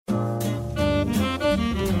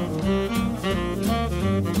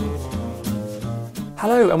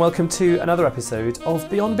Hello and welcome to another episode of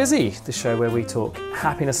Beyond Busy, the show where we talk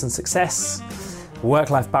happiness and success,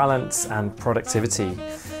 work-life balance and productivity.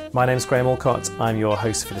 My name's Graham Alcott, I'm your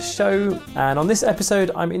host for the show, and on this episode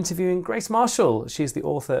I'm interviewing Grace Marshall. She's the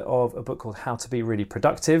author of a book called How to Be Really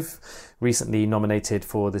Productive, recently nominated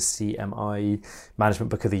for the CMI Management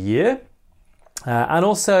Book of the Year. And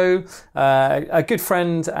also a good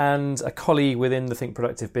friend and a colleague within the Think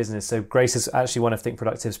Productive business. So Grace is actually one of Think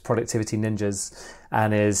Productive's productivity ninjas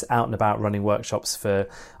and is out and about running workshops for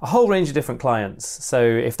a whole range of different clients. So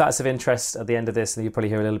if that's of interest at the end of this, and you'll probably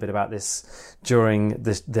hear a little bit about this during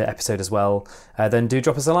the episode as well, then do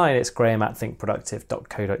drop us a line. It's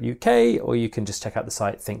graham@thinkproductive.co.uk, or you can just check out the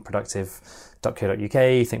site thinkproductive.co.uk,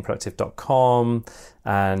 thinkproductive.com,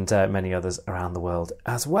 and many others around the world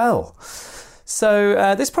as well. So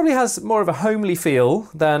this probably has more of a homely feel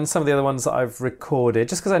than some of the other ones that I've recorded,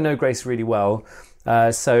 just because I know Grace really well.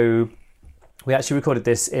 So we actually recorded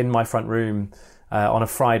this in my front room on a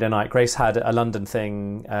Friday night. Grace had a London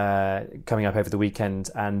thing coming up over the weekend,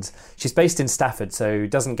 and she's based in Stafford, so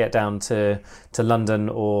doesn't get down to London,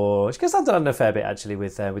 or she gets down to London a fair bit actually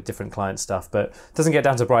with different client stuff, but doesn't get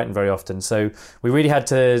down to Brighton very often. So we really had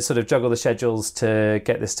to sort of juggle the schedules to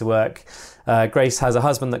get this to work. Grace has a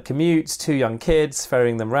husband that commutes, 2 young kids,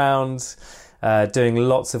 ferrying them round, doing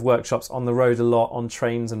lots of workshops on the road a lot, on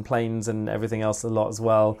trains and planes and everything else a lot as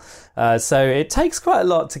well. So it takes quite a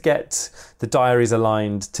lot to get the diaries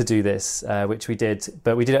aligned to do this, which we did.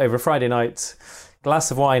 But we did it over a Friday night,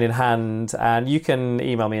 glass of wine in hand, and you can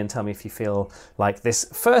email me and tell me if you feel like this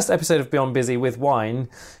first episode of Beyond Busy with wine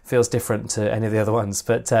feels different to any of the other ones.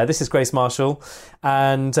 But this is Grace Marshall,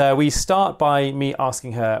 and we start by me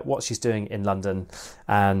asking her what she's doing in London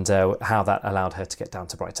and how that allowed her to get down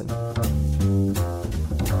to Brighton.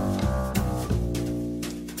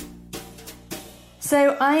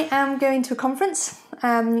 So I am going to a conference.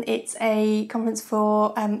 It's a conference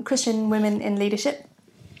for Christian women in leadership.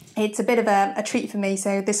 It's a bit of a treat for me.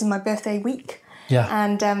 So this is my birthday week,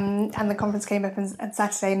 and the conference came up on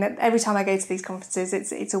Saturday. And every time I go to these conferences,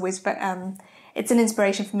 it's always, but it's an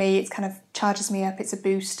inspiration for me. It kind of charges me up. It's a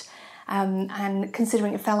boost. And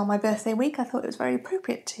considering it fell on my birthday week, I thought it was very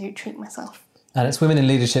appropriate to treat myself. And it's women in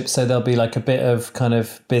leadership, so there'll be like a bit of kind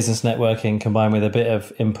of business networking combined with a bit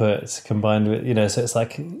of input combined with, so it's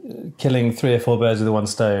like killing 3 or 4 birds with one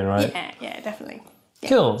stone, right? Yeah, definitely. Yeah.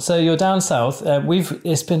 Cool. So you're down south.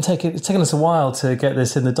 It's taken us a while to get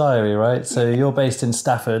this in the diary, right? So you're based in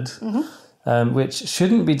Stafford, which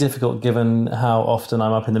shouldn't be difficult given how often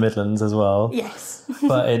I'm up in the Midlands as well. Yes.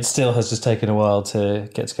 But it still has just taken a while to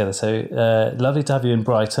get together. So lovely to have you in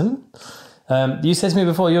Brighton. You said to me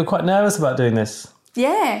before you're quite nervous about doing this.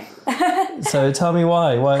 Yeah. So tell me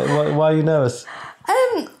why. Why are you nervous?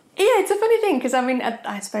 Yeah, it's a funny thing because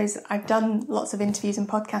I suppose I've done lots of interviews and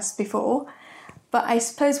podcasts before, but I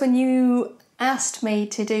suppose when you asked me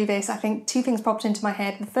to do this, I think 2 things popped into my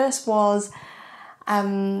head. The first was,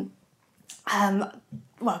 the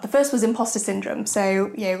first was imposter syndrome.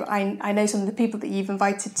 So I know some of the people that you've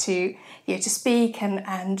invited to to speak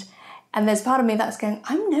and there's part of me that's going,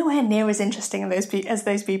 I'm nowhere near as interesting as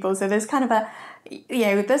those people. So there's kind of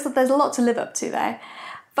there's a lot to live up to there.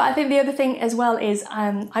 But I think the other thing as well is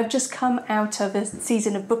I've just come out of a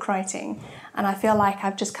season of book writing, and I feel like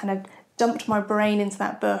I've just kind of dumped my brain into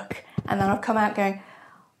that book, and then I've come out going,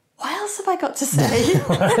 what else have I got to say?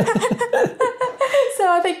 So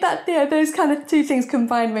I think that those kind of 2 things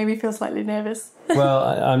combined made me feel slightly nervous.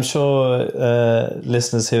 Well, I'm sure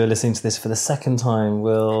listeners who are listening to this for the second time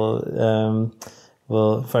will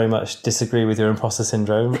very much disagree with your imposter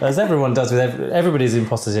syndrome, as everyone does with everybody's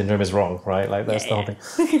imposter syndrome is wrong, right? Like that's the whole thing.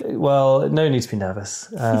 Well, no need to be nervous.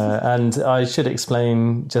 And I should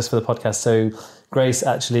explain just for the podcast. So Grace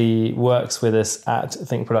actually works with us at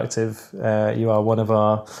Think Productive. You are one of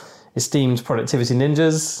our esteemed productivity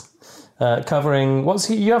ninjas. Covering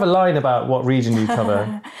you have a line about what region you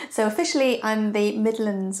cover. So officially I'm the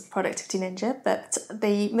Midlands productivity ninja, but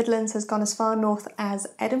the Midlands has gone as far north as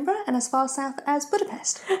Edinburgh and as far south as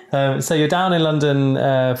Budapest. So you're down in London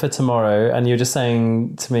for tomorrow, and you're just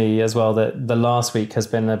saying to me as well that the last week has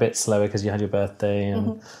been a bit slower because you had your birthday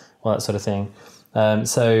and all that sort of thing.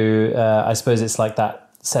 So I suppose it's like that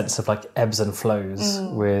sense of like ebbs and flows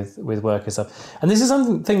with work and stuff. And this is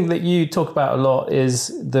something that you talk about a lot,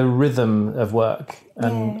 is the rhythm of work.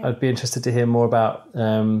 And I'd be interested to hear more about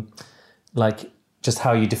just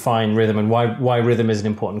how you define rhythm and why rhythm is an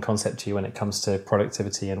important concept to you when it comes to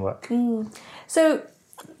productivity and work. So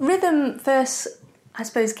rhythm first, I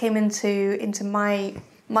suppose, came into my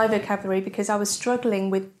vocabulary because I was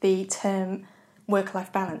struggling with the term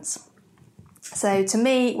work-life balance. So to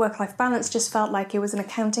me, work-life balance just felt like it was an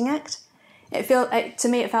accounting act. To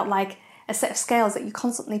me, it felt like a set of scales that you're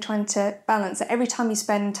constantly trying to balance. So every time you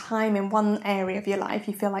spend time in one area of your life,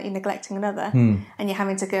 you feel like you're neglecting another, and you're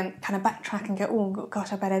having to go kind of backtrack and go, oh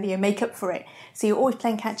gosh, I better make up for it. So you're always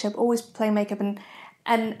playing catch up, always playing makeup, and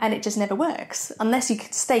it just never works unless you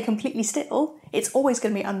stay completely still. It's always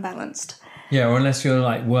going to be unbalanced. Yeah, or unless you're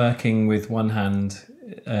like working with one hand,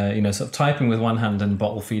 sort of typing with one hand and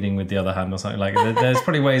bottle feeding with the other hand or something. Like there's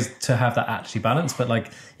probably ways to have that actually balanced. But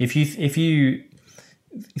like if you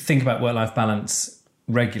think about work-life balance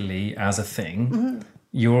regularly as a thing,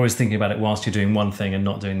 you're always thinking about it whilst you're doing one thing and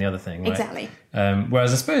not doing the other thing, right? Exactly.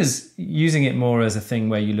 Whereas I suppose using it more as a thing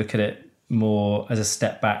where you look at it more as a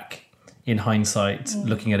step back in hindsight,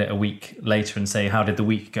 looking at it a week later and say, how did the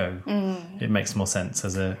week go? It makes more sense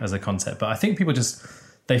as a concept. But I think people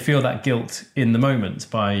they feel that guilt in the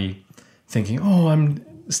moment by thinking, oh, I'm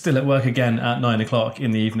still at work again at 9:00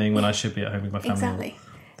 in the evening when I should be at home with my family. Exactly.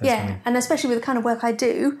 Yeah, and especially with the kind of work I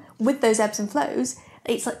do, with those ebbs and flows,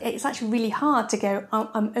 it's actually really hard to go,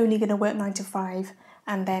 I'm only going to work 9 to 5,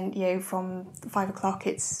 and then from 5:00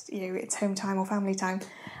 it's home time or family time.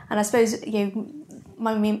 And I suppose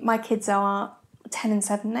my kids are 10 and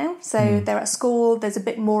 7 now, so they're at school. There's a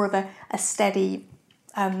bit more of a steady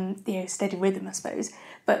steady rhythm, I suppose.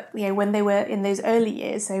 But when they were in those early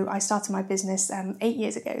years, so I started my business 8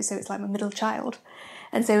 years ago, so it's like my middle child.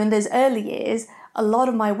 And so in those early years, a lot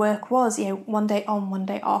of my work was, one day on, one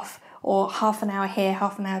day off, or half an hour here,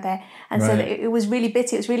 half an hour there. And so it was really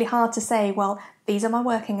bitty. It was really hard to say, well, these are my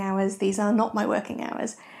working hours, these are not my working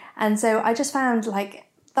hours. And so I just found like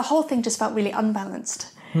the whole thing just felt really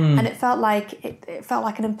unbalanced. And it felt like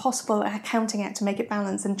an impossible accounting act to make it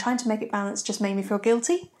balance. And trying to make it balance just made me feel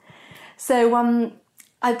guilty. So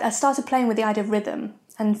I started playing with the idea of rhythm.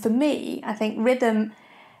 And for me, I think rhythm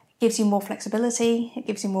gives you more flexibility, it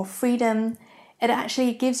gives you more freedom. It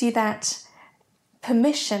actually gives you that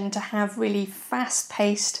permission to have really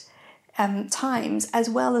fast-paced times as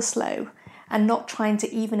well as slow, and not trying to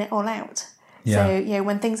even it all out. Yeah. So,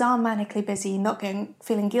 when things are manically busy, not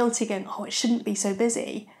feeling guilty, going, oh, it shouldn't be so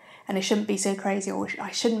busy, and it shouldn't be so crazy, or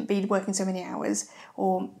I shouldn't be working so many hours,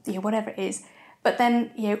 or whatever it is. But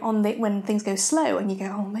then, when things go slow, and you go,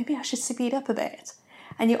 oh, maybe I should speed up a bit,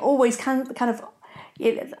 and you're always kind of.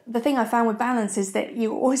 The thing I found with balance is that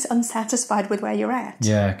you're always unsatisfied with where you're at.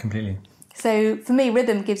 Yeah, completely. So for me,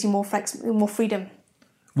 rhythm gives you more freedom.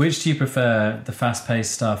 Which do you prefer, the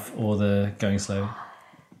fast-paced stuff or the going slow?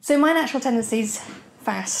 So my natural tendency is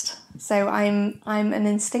fast. So I'm an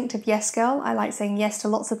instinctive yes girl. I like saying yes to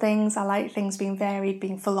lots of things. I like things being varied,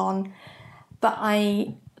 being full on. But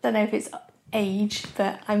I don't know if it's age,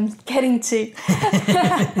 but I'm starting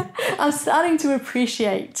to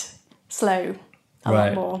appreciate slow a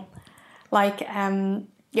lot more. Like,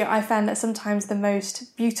 I found that sometimes the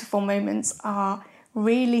most beautiful moments are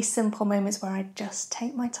really simple moments where I just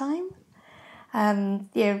take my time.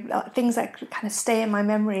 Things that kind of stay in my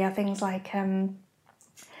memory are things like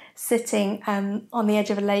sitting on the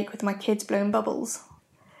edge of a lake with my kids blowing bubbles.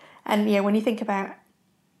 And when you think about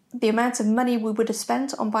the amount of money we would have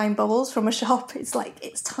spent on buying bubbles from a shop, it's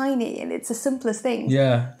tiny and it's the simplest thing.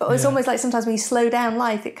 Yeah. But it's almost like sometimes when you slow down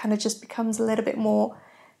life, it kind of just becomes a little bit more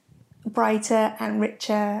brighter and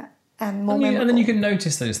richer and more memorable. And then you can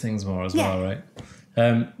notice those things more as well,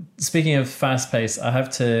 right? Speaking of fast pace, I have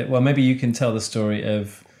to, maybe you can tell the story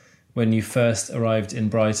of when you first arrived in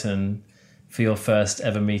Brighton for your first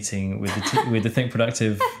ever meeting with the Think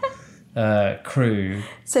Productive crew.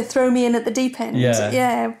 So throw me in at the deep end.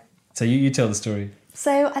 Yeah. So you tell the story.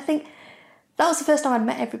 So I think that was the first time I'd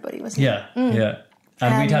met everybody, wasn't it? Yeah.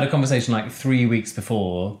 And we'd had a conversation like 3 weeks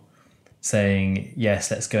before saying, yes,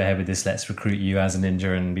 let's go ahead with this. Let's recruit you as a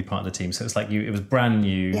ninja and be part of the team. So it's like it was brand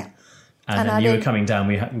new. Yeah. And then you were coming down.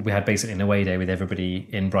 We had basically an away day with everybody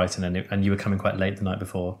in Brighton, and you were coming quite late the night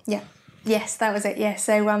before. Yeah. Yes, that was it. Yeah.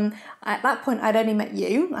 So at that point, I'd only met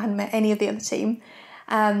you. I hadn't met any of the other team.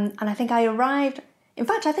 And I think I arrived. In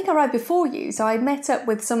fact, I think I arrived before you. So I met up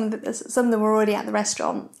with some of them were already at the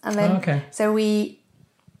restaurant, and then so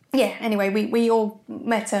anyway, we all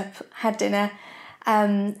met up, had dinner,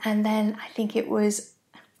 and then I think it was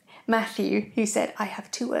Matthew who said, "I have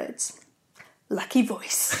 2 words: lucky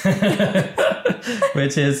voice,"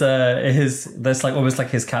 which is that's like almost like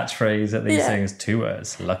his catchphrase at these things. 2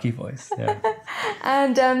 words: lucky voice. Yeah,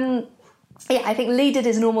 and. I think Lee did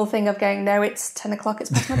his normal thing of going, no, it's 10 o'clock, it's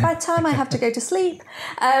past my bedtime, I have to go to sleep.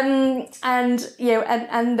 And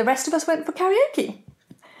the rest of us went for karaoke.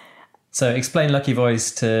 So explain Lucky Voice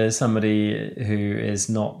to somebody who is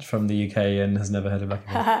not from the UK and has never heard of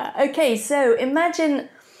Lucky Voice. Okay, so imagine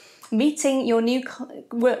meeting your new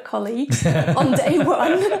work colleagues on day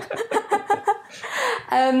one.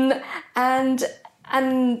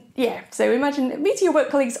 So imagine meeting your work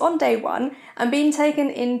colleagues on day one and being taken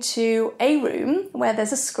into a room where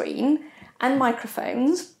there's a screen and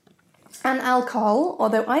microphones and alcohol,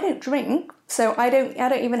 although I don't drink, so I don't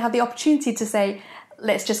even have the opportunity to say,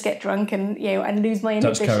 let's just get drunk and and lose my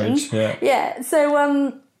inhibitions. Dutch courage, yeah. So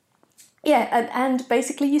and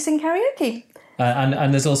basically you sing karaoke.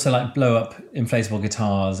 And there's also like blow up inflatable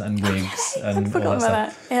guitars and wigs and I'd forgotten all about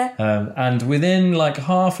that stuff. Yeah. And within like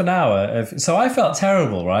half an hour so I felt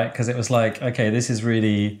terrible, right? Because it was like, okay, this is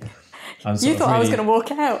really. You thought I was going to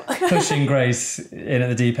walk out. Pushing Grace in at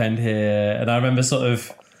the deep end here, and I remember sort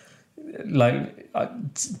of like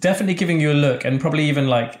definitely giving you a look, and probably even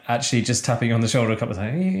like actually just tapping you on the shoulder a couple of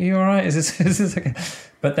times. Are you all right? Is this okay?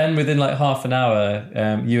 But then within like half an hour,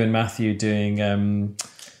 you and Matthew doing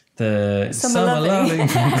the Summer Loving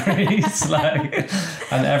from Grace,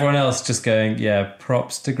 and everyone else just going, yeah,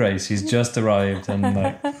 props to Grace. She's just arrived and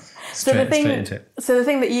like. Straight into it. So the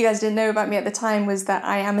thing that you guys didn't know about me at the time was that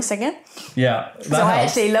I am a singer. Yeah, so helps. I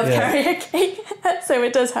actually love karaoke, so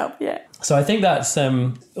it does help. Yeah. So I think that's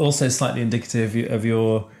also slightly indicative of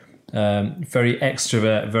your very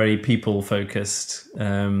extrovert, very people-focused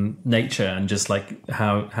nature, and just like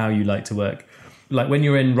how you like to work. Like when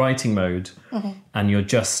you're in writing mode, and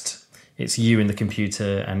it's you and the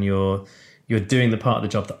computer, and you're doing the part of the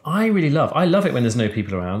job that I really love. I love it when there's no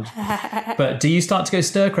people around. But do you start to go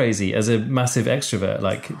stir crazy as a massive extrovert,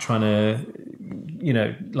 like trying to,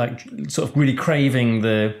 like sort of really craving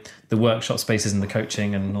the workshop spaces and the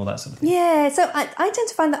coaching and all that sort of thing? Yeah, so I tend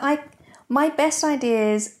to find that my best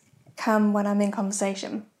ideas come when I'm in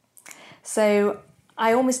conversation. So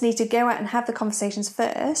I almost need to go out and have the conversations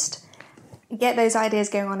first, get those ideas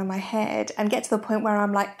going on in my head, and get to the point where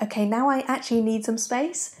I'm like, okay, now I actually need some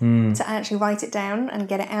space to actually write it down and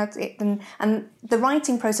get it out. And the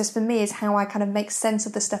writing process for me is how I kind of make sense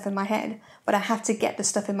of the stuff in my head, but I have to get the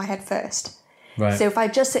stuff in my head first. Right. So if I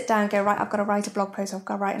just sit down and go, right, I've got to write a blog post, I've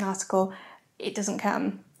got to write an article, it doesn't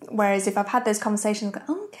come. Whereas if I've had those conversations, I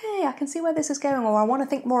go, okay, I can see where this is going, or I want to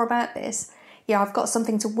think more about this. Yeah, I've got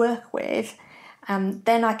something to work with.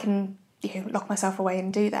 Then I can lock myself away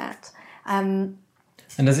and do that. And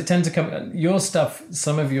does it tend to come, your stuff,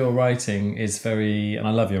 some of your writing is very, and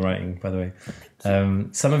I love your writing, by the way,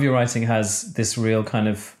 some of your writing has this real kind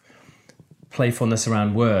of playfulness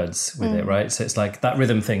around words with it, right? So it's like that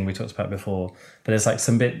rhythm thing we talked about before, but it's like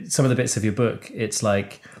some of the bits of your book, it's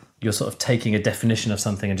like you're sort of taking a definition of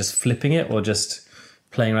something and just flipping it, or just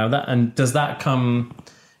playing around with that. And does that come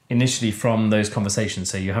initially from those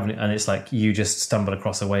conversations? So you haven't, and it's like you just stumble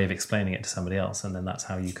across a way of explaining it to somebody else, and then that's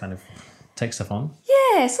how you kind of take stuff on?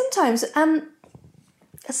 Yeah, sometimes.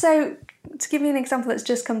 So to give you an example that's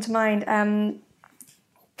just come to mind, a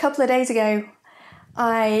couple of days ago,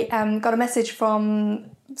 I got a message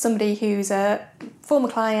from somebody who's a former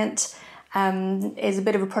client, is a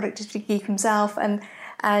bit of a productivity geek himself, and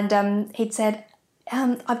he'd said,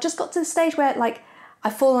 I've just got to the stage where like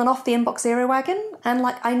I've fallen off the Inbox Zero wagon, and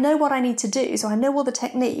like I know what I need to do, so I know all the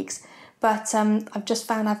techniques, but I've just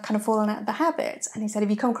found I've kind of fallen out of the habit. And he said,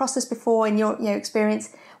 have you come across this before in your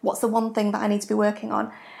experience? What's the one thing that I need to be working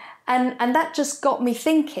on? And that just got me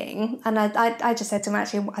thinking. And I just said to him,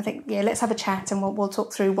 actually, I think, let's have a chat and we'll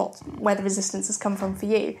talk through where the resistance has come from for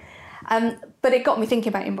you. But it got me thinking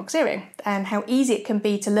about Inbox Zero and how easy it can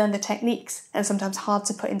be to learn the techniques, and sometimes hard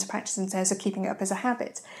to put into practice in terms of keeping it up as a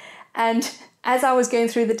habit. And as I was going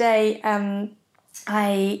through the day,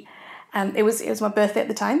 it was my birthday at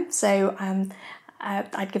the time, so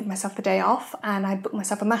I'd given myself the day off, and I booked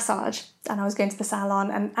myself a massage, and I was going to the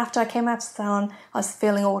salon. And after I came out of the salon, I was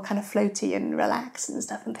feeling all kind of floaty and relaxed and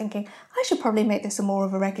stuff, and thinking I should probably make this more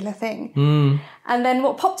of a regular thing. And then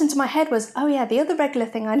what popped into my head was, oh yeah, the other regular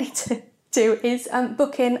thing I need to do is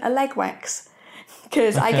book in a leg wax,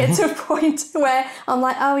 because I get to a point where I'm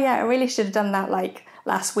like, oh yeah, I really should have done that like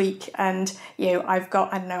last week, and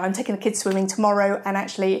I'm taking the kids swimming tomorrow, and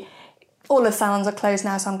actually all the salons are closed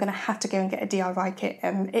now, so I'm going to have to go and get a DIY kit,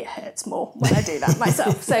 and it hurts more when I do that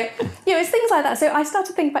myself. So, it's things like that. So I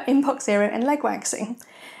started to think about Inbox Zero and leg waxing,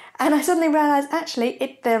 and I suddenly realised,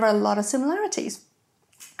 actually, there are a lot of similarities.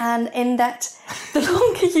 And in that, the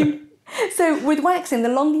longer so with waxing, the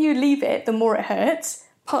longer you leave it, the more it hurts,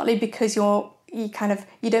 partly because you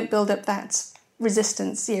don't build up that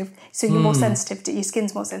resistance, so you're more sensitive to, your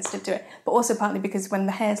skin's more sensitive to it, but also partly because when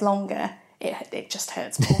the hair's longer, it just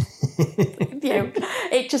hurts more.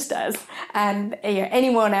 It just does. And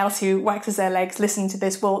anyone else who waxes their legs listening to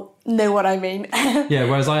this will know what I mean. Yeah,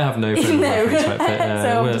 whereas I have no frame of reference, right? But,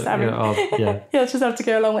 so I'm just having, you'll just have to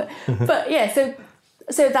go along with it. But yeah,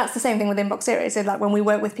 so that's the same thing with Inbox Zero. So like when we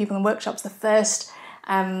work with people in workshops, the first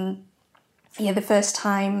time they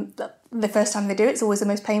do it, it's always the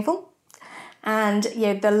most painful. And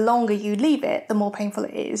the longer you leave it, the more painful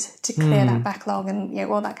it is to clear that backlog and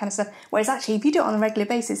all that kind of stuff. Whereas actually, if you do it on a regular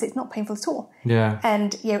basis, it's not painful at all. Yeah.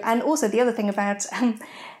 And and also the other thing about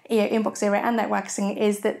Inbox Zero and neck waxing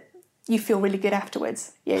is that you feel really good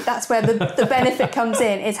afterwards. That's where the benefit comes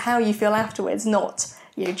in, is how you feel afterwards, not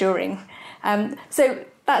during. So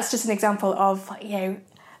that's just an example of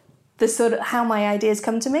the sort of how my ideas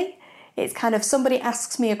come to me. It's kind of somebody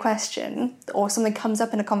asks me a question or something comes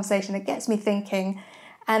up in a conversation that gets me thinking,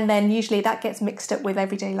 and then usually that gets mixed up with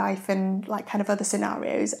everyday life and like kind of other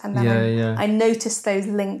scenarios, and then I notice those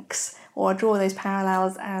links or draw those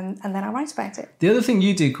parallels, and then I write about it. The other thing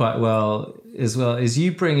you do quite well as well is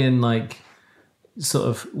you bring in like sort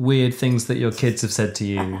of weird things that your kids have said to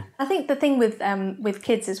you. I think the thing with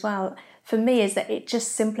kids as well for me is that it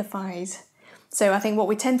just simplifies. So I think what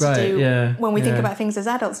we tend to do when we think about things as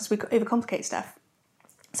adults is we overcomplicate stuff.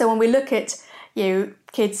 So when we look at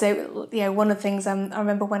kids, so one of the things I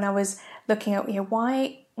remember when I was looking at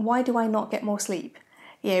why do I not get more sleep?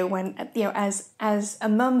 When as a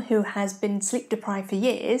mum who has been sleep deprived for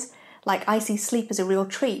years, like I see sleep as a real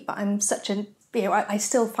treat, but I'm such a I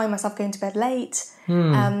still find myself going to bed late.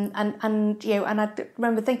 And I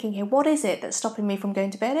remember thinking, what is it that's stopping me from going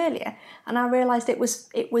to bed earlier? And I realised it was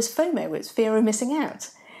FOMO, it was fear of missing out.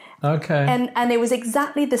 Okay. And it was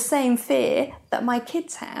exactly the same fear that my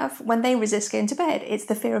kids have when they resist going to bed. It's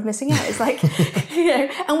the fear of missing out. It's like,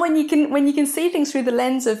 and when you can see things through the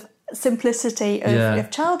lens of simplicity of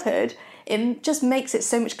childhood, it just makes it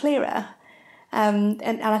so much clearer. And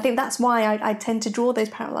I think that's why I tend to draw those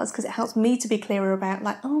parallels, because it helps me to be clearer about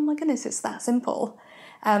like, oh my goodness, it's that simple.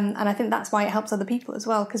 And I think that's why it helps other people as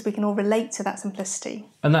well, because we can all relate to that simplicity.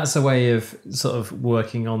 And that's a way of sort of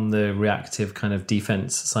working on the reactive kind of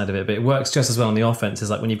defense side of it. But it works just as well on the offense. Is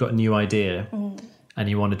like when you've got a new idea and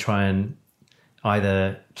you want to try and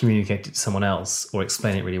either communicate it to someone else or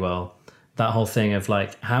explain it really well. That whole thing of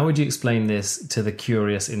like, how would you explain this to the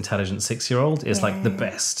curious, intelligent 6-year-old is like the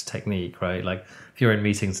best technique, right? Like if you're in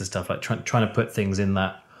meetings and stuff, like trying to put things in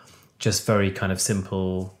that just very kind of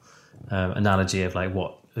simple analogy of like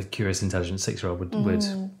what a curious, intelligent 6-year-old would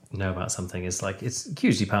know about something is like, it's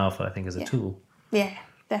hugely powerful, I think, as a tool. Yeah,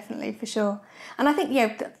 definitely, for sure. And I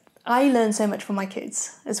think, I learn so much from my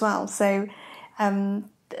kids as well. So I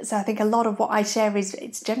think a lot of what I share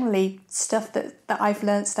it's generally stuff that I've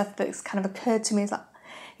learned, stuff that's kind of occurred to me. Is like,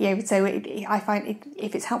 so I find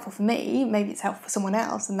if it's helpful for me, maybe it's helpful for someone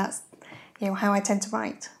else, and that's how I tend to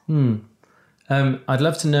write. I'd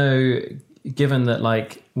love to know, given that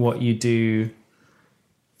like what you do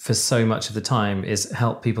for so much of the time is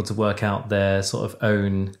help people to work out their sort of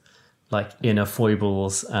own like inner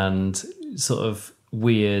foibles and sort of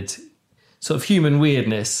weird. Sort of human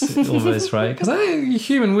weirdness almost, right? Because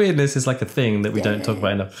human weirdness is like a thing that we don't talk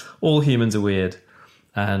about enough. All humans are weird.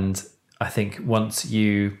 And I think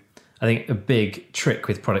a big trick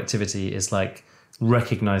with productivity is like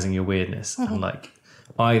recognizing your weirdness and like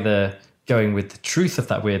either going with the truth of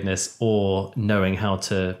that weirdness or knowing how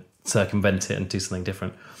to circumvent it and do something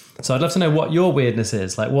different. So I'd love to know what your weirdness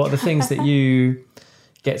is. Like what are the things that you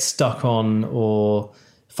get stuck on or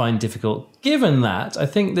find difficult? Given that, I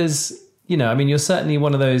think there's... you're certainly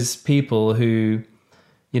one of those people who,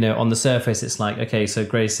 on the surface, it's like, okay, so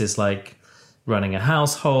Grace is like running a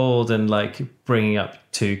household and like bringing up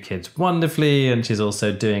 2 kids wonderfully. And she's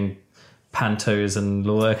also doing pantos and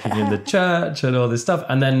working in the church and all this stuff.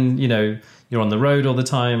 And then, you're on the road all the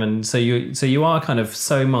time. And so you are kind of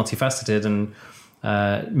so multifaceted and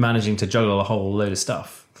managing to juggle a whole load of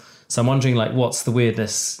stuff. So I'm wondering like, what's the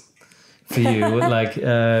weirdness for you, like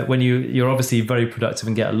when you're obviously very productive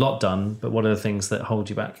and get a lot done, but what are the things that hold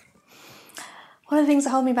you back? What are the things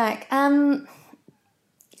that hold me back?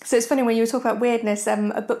 So it's funny when you were talking about weirdness,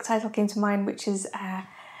 a book title came to mind, which is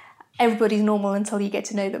Everybody's Normal Until You Get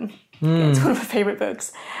to Know Them. It's one of my favourite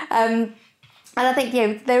books. And I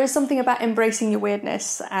think, there is something about embracing your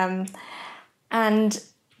weirdness. And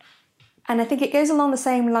I think it goes along the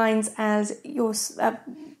same lines as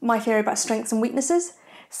my theory about strengths and weaknesses.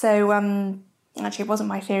 So actually it wasn't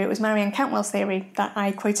my theory, it was Marianne Cantwell's theory that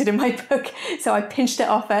I quoted in my book, so I pinched it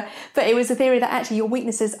off her. But it was a theory that actually your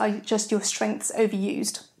weaknesses are just your strengths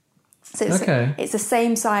overused. So it's the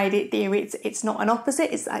same side, it's not an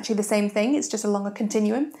opposite, it's actually the same thing, it's just along a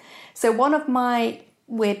continuum. So one of my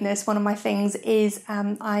weirdness, one of my things is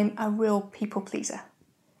I'm a real people pleaser.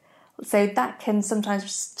 So that can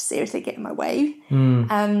sometimes seriously get in my way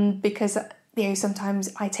because, sometimes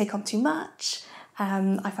I take on too much.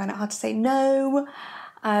 I find it hard to say no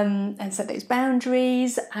and set those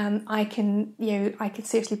boundaries. I can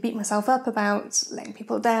seriously beat myself up about letting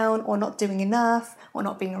people down or not doing enough or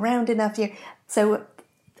not being around enough. So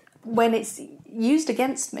when it's used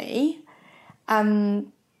against me,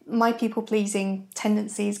 my people-pleasing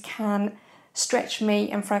tendencies can stretch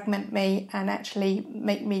me and fragment me and actually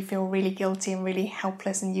make me feel really guilty and really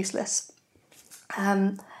helpless and useless.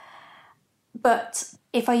 But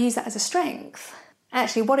if I use that as a strength,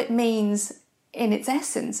 actually what it means in its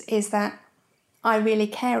essence is that I really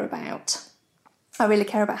care about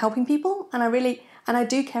helping people, and I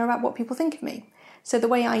do care about what people think of me. So the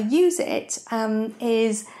way I use it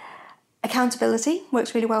is accountability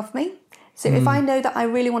works really well for me. So if I know that I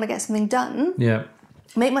really want to get something done,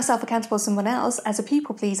 make myself accountable to someone else as a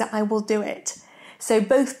people pleaser, I will do it. So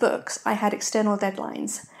both books, I had external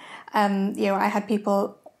deadlines. I had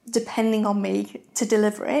people depending on me to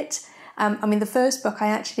deliver it. The first book, I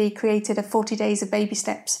actually created a 40 Days of Baby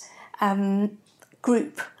Steps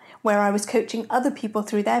group where I was coaching other people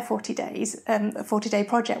through their 40 days, a 40-day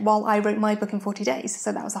project, while I wrote my book in 40 days.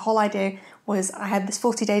 So that was the whole idea, was I had this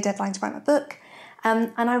 40-day deadline to write my book.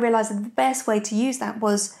 And I realised that the best way to use that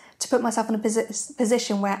was to put myself in a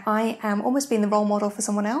position where I am almost being the role model for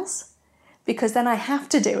someone else, because then I have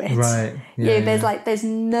to do it. Right. There's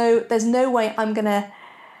no way I'm gonna.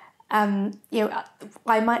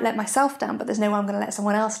 I might let myself down, but there's no way I'm going to let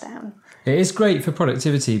someone else down. It is great for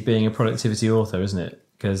productivity, being a productivity author, isn't it?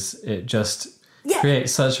 Because it just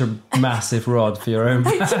creates such a massive rod for your own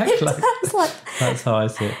back. That's how I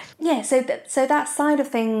see it. Yeah, so that side of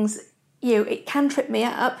things, it can trip me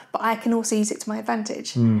up, but I can also use it to my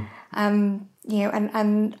advantage. And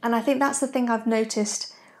I think that's the thing I've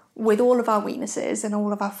noticed with all of our weaknesses and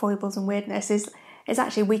all of our foibles and weirdness is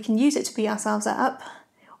actually we can use it to beat ourselves up,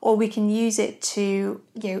 or we can use it to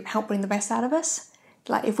help bring the best out of us.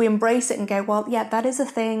 Like if we embrace it and go, well, yeah, that is a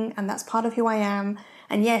thing and that's part of who I am.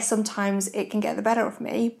 And yes, sometimes it can get the better of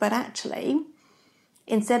me, but actually,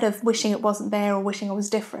 instead of wishing it wasn't there or wishing I was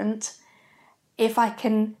different, if I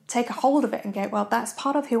can take a hold of it and go, well, that's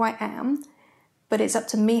part of who I am, but it's up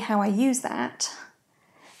to me how I use that,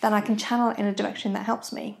 then I can channel it in a direction that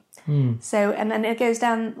helps me. So, and then it goes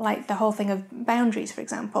down like the whole thing of boundaries, for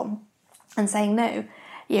example, and saying no.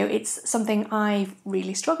 It's something I've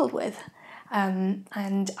really struggled with,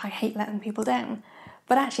 and I hate letting people down.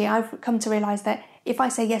 But actually, I've come to realise that if I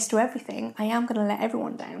say yes to everything, I am going to let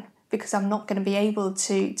everyone down, because I'm not going to be able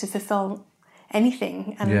to fulfil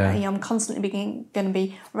anything, and I'm constantly going to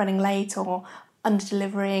be running late or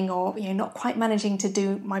under-delivering or not quite managing to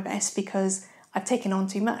do my best because I've taken on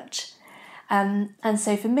too much. And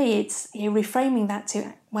so for me, it's reframing that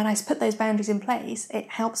to when I put those boundaries in place, it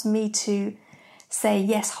helps me to say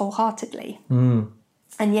yes wholeheartedly and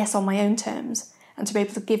yes on my own terms, and to be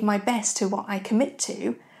able to give my best to what I commit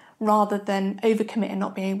to rather than overcommit and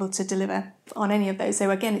not be able to deliver on any of those.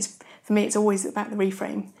 So again, for me, it's always about the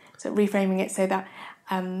reframe. So reframing it so that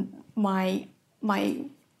my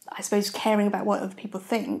I suppose caring about what other people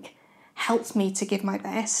think helps me to give my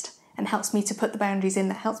best and helps me to put the boundaries in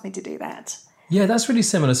that helps me to do that. Yeah, that's really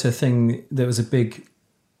similar to a thing that was a big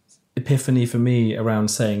epiphany for me around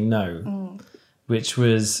saying no, which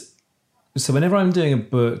was, so whenever I'm doing a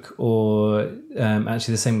book or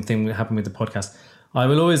actually the same thing that happened with the podcast, I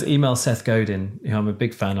will always email Seth Godin, who I'm a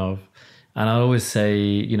big fan of, and I'll always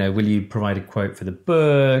say, will you provide a quote for the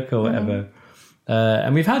book or whatever?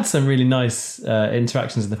 And we've had some really nice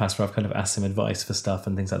interactions in the past where I've kind of asked him advice for stuff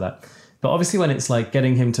and things like that. But obviously when it's like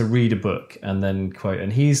getting him to read a book and then quote,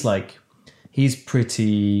 and he's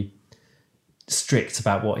pretty strict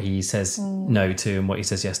about what he says no to and what he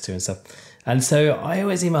says yes to and stuff. And so I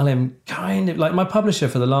always email him, kind of like my publisher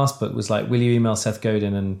for the last book was like, will you email Seth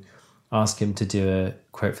Godin and ask him to do a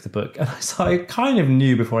quote for the book? And so I kind of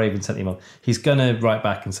knew before I even sent the email, he's going to write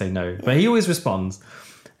back and say no, but he always responds.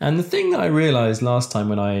 And the thing that I realised last time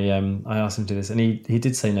when I asked him to do this, and he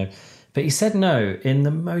did say no, but he said no in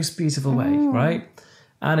the most beautiful way, right?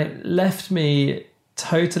 And it left me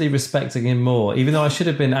totally respecting him more, even though I should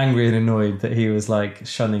have been angry and annoyed that he was like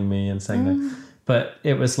shunning me and saying no. But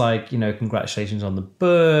it was like, congratulations on the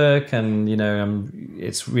book, and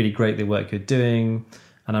it's really great the work you're doing,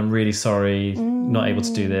 and I'm really sorry not able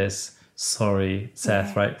to do this. Sorry,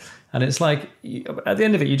 Seth, right? And it's like, at the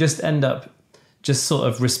end of it, you just end up just sort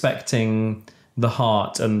of respecting the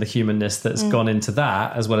heart and the humanness that's gone into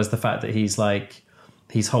that, as well as the fact that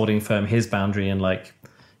he's holding firm his boundary and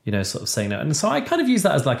sort of saying no. And so I kind of use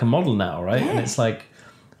that as like a model now, right? And it's like,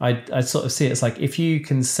 I sort of see it as like, if you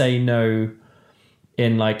can say no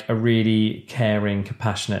in like a really caring,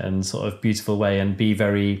 compassionate and sort of beautiful way, and be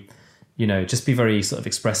very, just be very sort of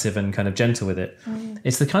expressive and kind of gentle with it.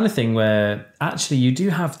 It's the kind of thing where actually you do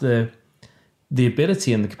have the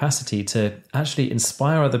ability and the capacity to actually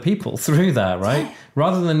inspire other people through that, right? Yeah.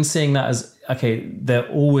 Rather than seeing that as, okay, they're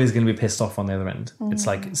always going to be pissed off on the other end. It's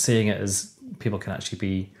like seeing it as people can actually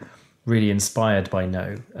be really inspired by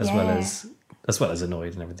no, as well as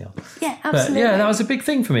annoyed and everything else. Yeah, absolutely. But yeah, that was a big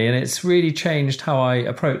thing for me, and it's really changed how I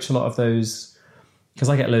approach a lot of those, because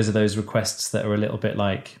I get loads of those requests that are a little bit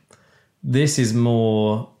like, this is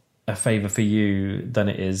more a favor for you than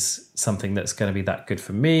it is something that's going to be that good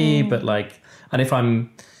for me. But like, and if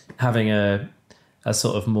I'm having a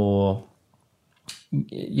sort of more,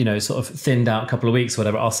 sort of thinned out couple of weeks or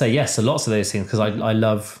whatever, I'll say yes to lots of those things, because I'm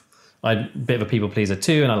a bit of a people pleaser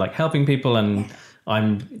too, and I like helping people, and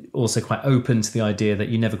I'm also quite open to the idea that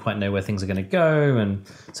you never quite know where things are going to go, and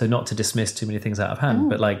so not to dismiss too many things out of hand.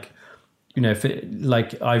 But like,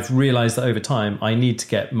 I've realised that over time I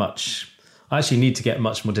actually need to get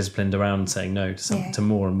much more disciplined around saying no to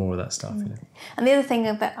more and more of that stuff. And the other thing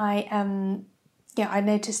that I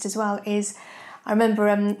noticed as well is, I remember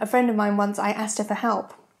a friend of mine once, I asked her for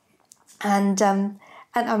help, and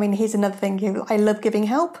I mean, here's another thing, I love giving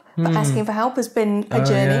help, but asking for help has been a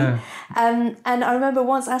journey. Yeah. And I remember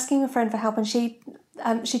once asking a friend for help, and she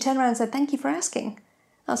turned around and said, "Thank you for asking."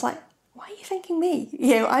 I was like, why are you thanking me?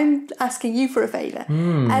 I'm asking you for a favour.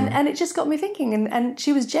 And it just got me thinking, and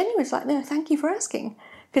she was genuine. It's like, no, thank you for asking,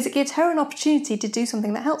 because it gives her an opportunity to do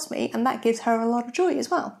something that helps me, and that gives her a lot of joy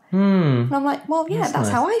as well. And I'm like, well, yeah, that's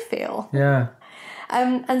how I feel. Yeah.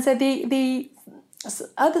 And so the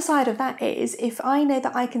other side of that is, if I know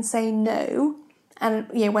that I can say no, and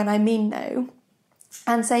when I mean no,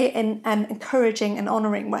 and say it in an encouraging and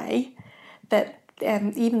honouring way, that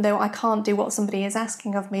even though I can't do what somebody is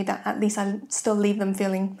asking of me, that at least I still leave them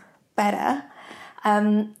feeling better,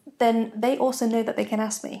 then they also know that they can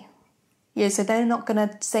ask me. So they're not going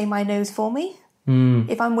to say my no's for me.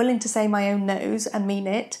 If I'm willing to say my own no's and mean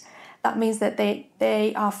it, that means that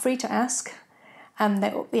they are free to ask.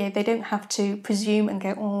 They don't have to presume and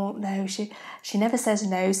go, oh no, she never says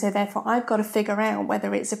no, so therefore I've got to figure out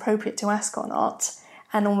whether it's appropriate to ask or not,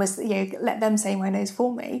 and almost let them say my no's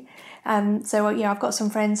for me. So I've got some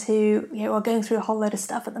friends who are going through a whole load of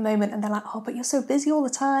stuff at the moment, and they're like, oh, but you're so busy all the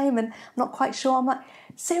time, and I'm not quite sure. I'm like,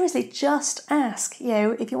 seriously, just ask.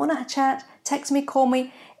 If you want to chat, text me, call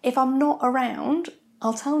me. If I'm not around,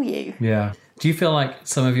 I'll tell you. Yeah. Do you feel like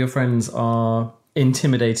some of your friends are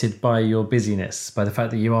intimidated by your busyness, by the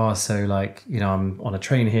fact that you are so like, I'm on a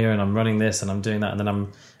train here and I'm running this and I'm doing that, and then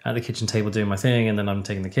I'm at the kitchen table doing my thing, and then I'm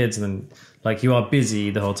taking the kids, and then like you are busy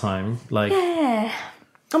the whole time? Like, yeah.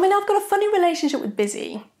 I mean, I've got a funny relationship with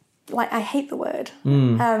busy. Like, I hate the word.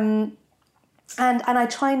 And I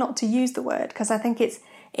try not to use the word, because I think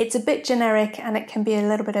it's a bit generic, and it can be a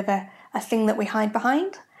little bit of a thing that we hide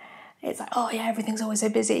behind. It's like, oh yeah, everything's always so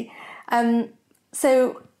busy.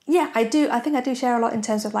 So yeah, I think I do share a lot in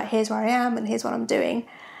terms of like, here's where I am and here's what I'm doing.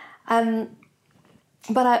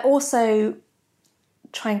 But I also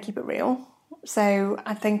try and keep it real. So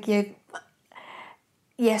I think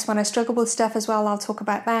yes, when I struggle with stuff as well, I'll talk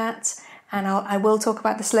about that, and I will talk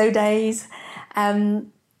about the slow days. I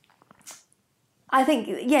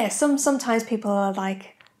think, sometimes people are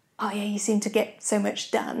like, oh yeah, you seem to get so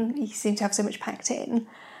much done, you seem to have so much packed in.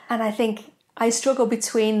 And I think I struggle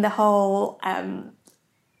between the whole, how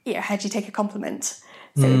do you take a compliment?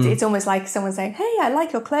 So it's almost like someone saying, hey, I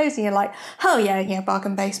like your clothes, and you're like, oh yeah,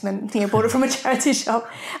 bargain basement, bought it from a charity shop.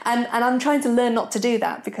 And I'm trying to learn not to do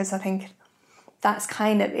that, because I think that's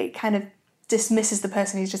kind of dismisses the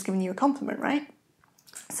person who's just giving you a compliment, right?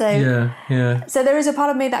 So yeah. So there is a part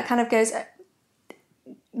of me that kind of goes,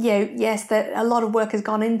 yes, that a lot of work has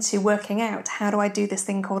gone into working out, how do I do this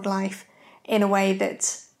thing called life in a way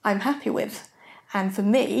that I'm happy with? And for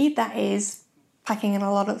me, that is packing in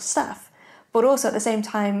a lot of stuff. But also at the same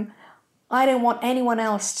time, I don't want anyone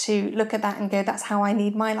else to look at that and go, that's how I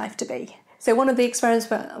need my life to be. So one of the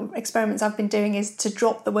experiments I've been doing is to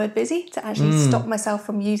drop the word busy, to actually stop myself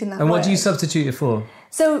from using that word. And what do you substitute it for?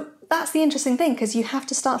 So that's the interesting thing, because you have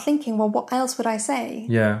to start thinking, well, what else would I say?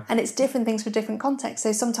 Yeah. And it's different things for different contexts.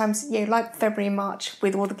 So sometimes, like February and March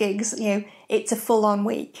with all the gigs, it's a full-on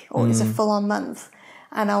week, or it's a full-on month,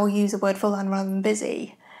 and I'll use the word full-on rather than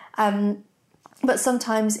busy. But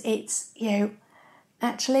sometimes it's,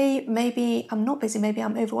 actually, maybe I'm not busy, maybe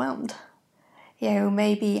I'm overwhelmed.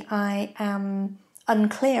 Maybe I am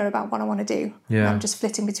unclear about what I want to do. Yeah. I'm just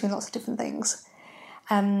flitting between lots of different things.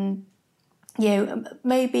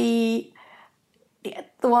 maybe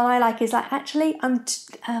the one I like is like, actually, what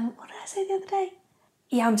did I say the other day?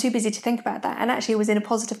 Yeah, I'm too busy to think about that. And actually, it was in a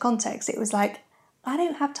positive context. It was like, I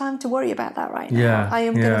don't have time to worry about that right now. Yeah, I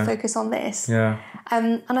am going to focus on this. Yeah.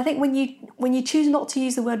 And I think when you choose not to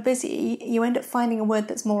use the word busy, you end up finding a word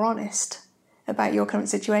that's more honest about your current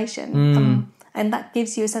situation. And that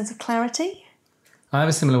gives you a sense of clarity. I have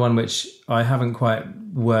a similar one, which I haven't quite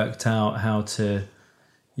worked out how to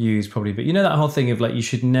use probably. But you know that whole thing of like, you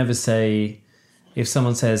should never say, if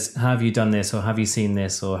someone says, have you done this, or have you seen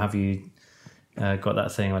this, or have you got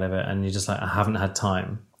that thing, or whatever, and you're just like, I haven't had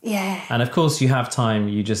time. Yeah. And of course you have time,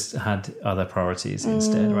 you just had other priorities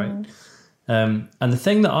instead, right? And the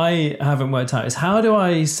thing that I haven't worked out is, how do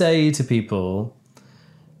I say to people,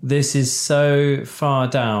 this is so far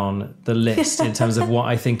down the list in terms of what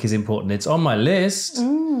I think is important. It's on my list,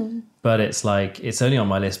 but it's like, it's only on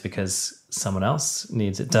my list because someone else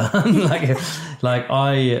needs it done.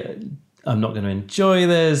 I'm not going to enjoy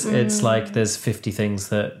this. It's like there's 50 things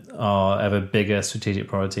that are of a bigger strategic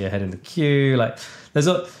priority ahead in the queue. But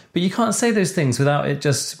you can't say those things without it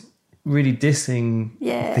just really dissing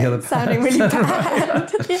the other person. Sounding really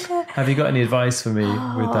bad. Yeah. Have you got any advice for me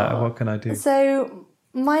with that? What can I do? So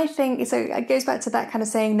my thing, so it goes back to that kind of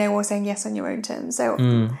saying no or saying yes on your own terms. So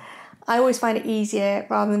I always find it easier,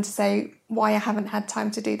 rather than to say why I haven't had time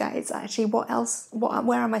to do that, it's actually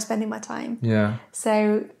where am I spending my time? Yeah.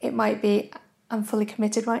 So it might be, I'm fully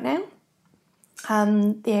committed right now.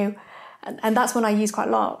 And that's one I use quite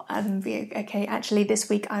a lot. Okay, actually this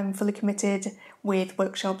week I'm fully committed with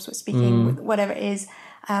workshops, with speaking, with whatever it is.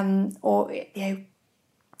 Actually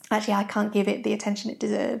I can't give it the attention it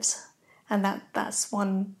deserves. And that's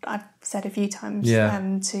one I've said a few times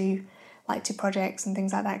to projects and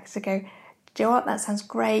things like that. Because I go, do you know what, that sounds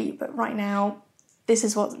great, but right now this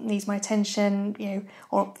is what needs my attention.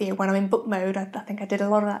 When I'm in book mode, I think I did a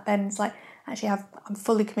lot of that then. It's like, actually I'm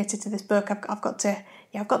fully committed to this book. I've got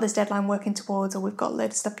this deadline working towards, or we've got a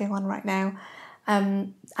load of stuff going on right now.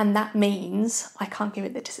 And that means I can't give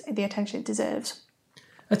it the attention it deserves.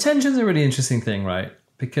 Attention's a really interesting thing, right?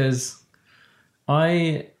 Because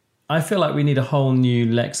I feel like we need a whole new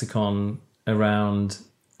lexicon around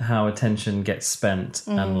how attention gets spent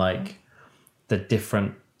and like the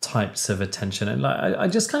different types of attention. And like, I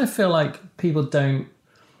just kind of feel like people don't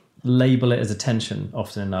label it as attention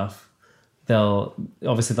often enough. They'll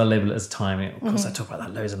label it as time. Of course, I talk about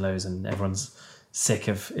that loads and loads, and everyone's sick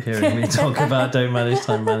of hearing me talk about don't manage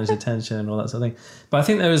time, manage attention, and all that sort of thing. But I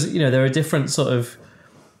think there are different sort of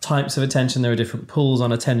types of attention. There are different pools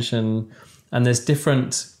on attention, and there's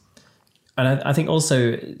different. And I think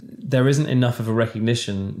also there isn't enough of a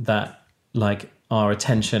recognition that like our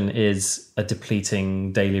attention is a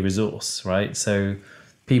depleting daily resource, right? So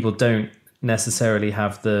people don't necessarily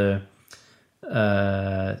have the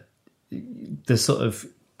sort of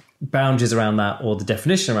boundaries around that, or the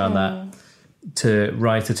definition around that, to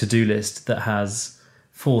write a to-do list that has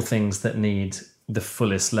 4 things that need the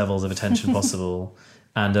fullest levels of attention possible,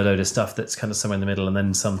 and a load of stuff that's kind of somewhere in the middle, and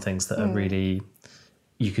then some things that are really,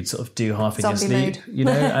 you could sort of do half in your sleep,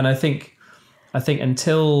 And I think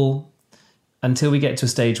until we get to a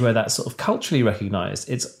stage where that's sort of culturally recognised,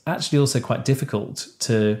 it's actually also quite difficult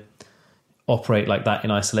to operate like that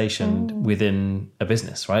in isolation within a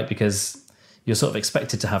business, right? Because you're sort of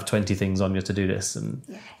expected to have 20 things on your to-do list and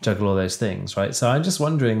juggle all those things, right? So I'm just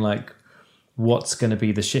wondering, like, what's going to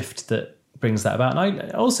be the shift that brings that about? And I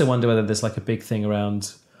also wonder whether there's like a big thing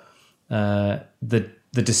around the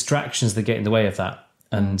distractions that get in the way of that.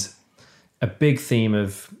 And a big theme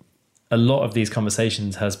of a lot of these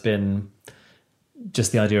conversations has been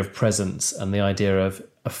just the idea of presence, and the idea of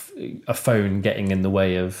a phone getting in the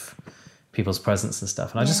way of people's presence and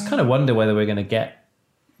stuff. And I just kind of wonder whether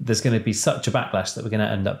there's going to be such a backlash that we're going to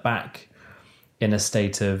end up back in a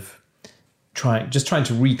state of trying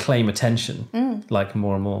to reclaim attention, like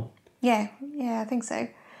more and more. Yeah, I think so.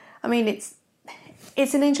 I mean, it's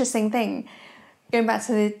an interesting thing. Going back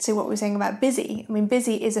to what we were saying about busy, I mean,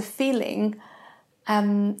 busy is a feeling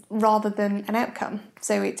rather than an outcome.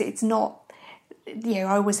 So it's not, I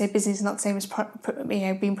always say busy is not the same as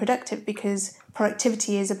being productive, because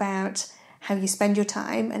productivity is about how you spend your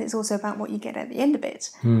time, and it's also about what you get at the end of it.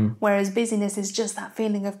 Whereas busyness is just that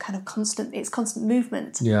feeling of kind of constant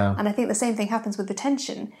movement. Yeah. And I think the same thing happens with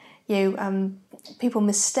attention. People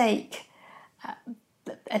mistake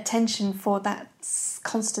attention for that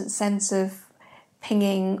constant sense of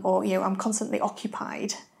pinging, or I'm constantly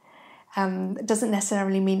occupied. It doesn't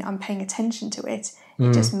necessarily mean I'm paying attention to it.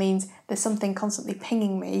 It just means there's something constantly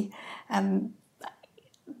pinging me,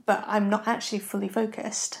 but I'm not actually fully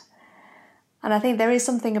focused. And I think there is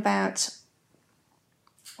something about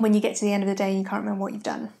when you get to the end of the day and you can't remember what you've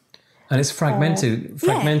done. And it's fragmented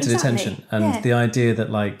exactly. attention. And the idea that,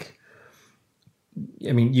 like,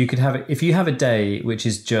 I mean, you could have, if you have a day which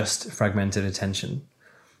is just fragmented attention,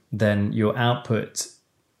 then your output,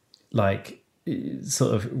 like,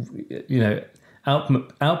 sort of, you know,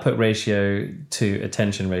 output ratio to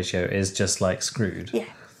attention ratio is just like screwed. Yeah.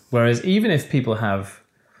 Whereas even if people have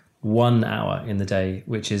 1 hour in the day,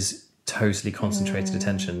 which is totally concentrated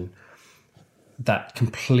attention, that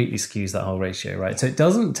completely skews that whole ratio, right? So it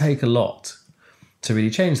doesn't take a lot to really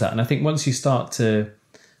change that. And I think once you start to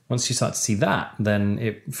see that,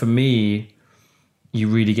 then for me, you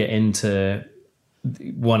really get into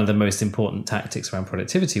one of the most important tactics around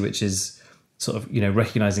productivity, which is sort of, you know,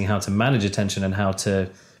 recognizing how to manage attention and how to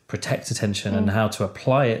protect attention and how to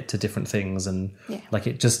apply it to different things. And like,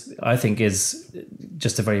 it just, I think, is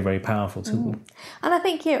just a very, very powerful tool. And I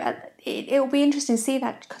think, you know, it'll be interesting to see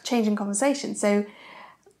that change in conversation. So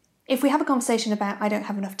if we have a conversation about, I don't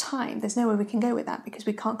have enough time, there's no way we can go with that because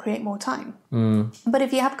we can't create more time. But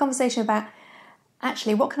if you have a conversation about,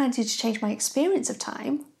 actually, what can I do to change my experience of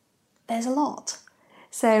time? There's a lot.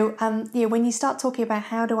 So, you know, when you start talking about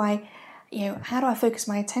how do I focus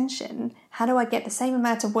my attention? How do I get the same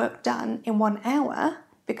amount of work done in 1 hour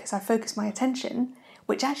because I focus my attention,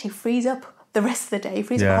 which actually frees up the rest of the day,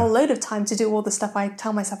 frees up a whole load of time to do all the stuff I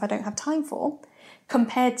tell myself I don't have time for,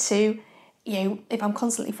 compared to, you know, if I'm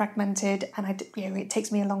constantly fragmented and it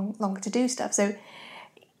takes me longer to do stuff. So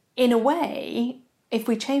in a way, if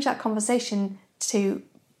we change that conversation to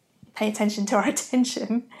pay attention to our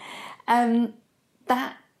attention,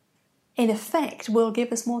 that in effect will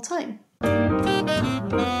give us more time.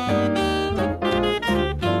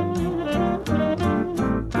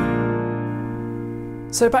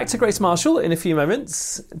 So back to Grace Marshall in a few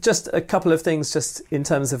moments. Just a couple of things just in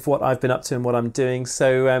terms of what I've been up to and what I'm doing.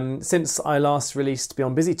 So since I last released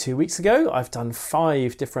Beyond Busy 2 weeks ago, I've done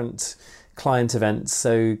 5 different client events,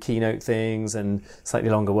 so keynote things and slightly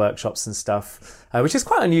longer workshops and stuff, which is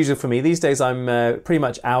quite unusual for me. These days I'm pretty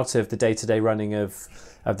much out of the day-to-day running of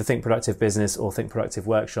the Think Productive business or Think Productive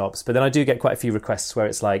workshops. But then I do get quite a few requests where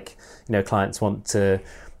it's like, you know, clients want to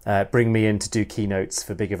bring me in to do keynotes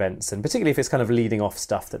for big events, and particularly if it's kind of leading off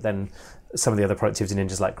stuff that then some of the other productivity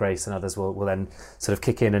ninjas like Grace and others will then sort of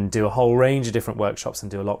kick in and do a whole range of different workshops and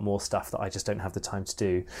do a lot more stuff that I just don't have the time to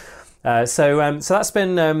do. So that's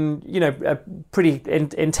been a pretty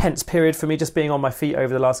intense period for me, just being on my feet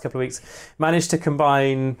over the last couple of weeks. Managed to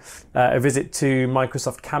combine a visit to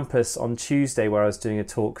Microsoft Campus on Tuesday, where I was doing a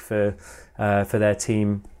talk for their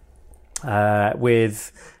team,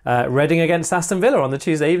 with Reading against Aston Villa on the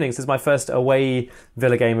Tuesday evening. This is my first away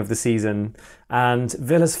Villa game of the season, and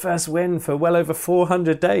Villa's first win for well over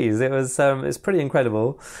 400 days. It's pretty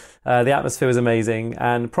incredible. The atmosphere was amazing,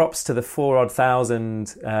 and props to the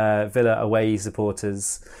 4,000 Villa away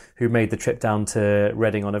supporters who made the trip down to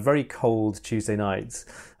Reading on a very cold Tuesday night.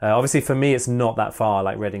 Obviously for me it's not that far,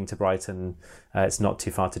 like Reading to Brighton, it's not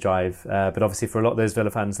too far to drive, but obviously for a lot of those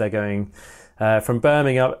Villa fans, they're going from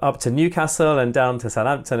Birmingham up to Newcastle and down to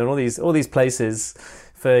Southampton and all these places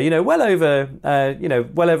for well over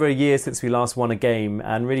a year since we last won a game,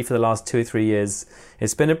 and really for the last 2 or 3 years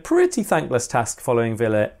it's been a pretty thankless task following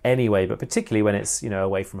Villa anyway, but particularly when it's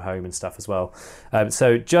away from home and stuff as well.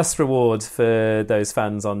 So just reward for those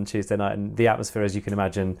fans on Tuesday night, and the atmosphere, as you can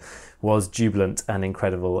imagine, was jubilant and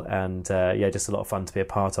incredible, and just a lot of fun to be a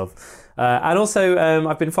part of. And also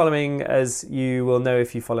I've been following, as you will know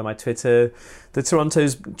if you follow my Twitter, the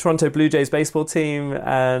Toronto Blue Jays baseball team,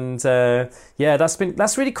 and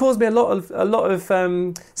that's really caused me a lot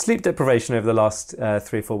of sleep deprivation over the last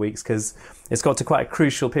 3 or 4 weeks, because it's got to quite a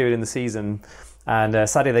crucial period in the season, and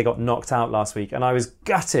sadly they got knocked out last week, and I was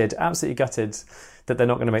absolutely gutted that they're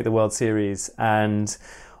not going to make the World Series, and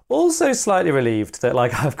also slightly relieved that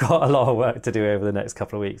I've got a lot of work to do over the next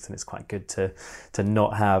couple of weeks, and it's quite good to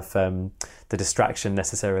not have the distraction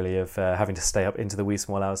necessarily of having to stay up into the wee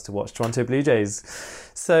small hours to watch Toronto Blue Jays.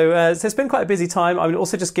 So it's been quite a busy time. I'm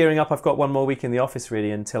also just gearing up. I've got one more week in the office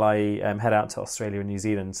really until I head out to Australia and New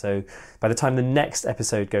Zealand. So by the time the next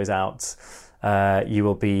episode goes out, you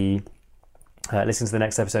will be listening to the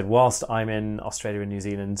next episode whilst I'm in Australia and New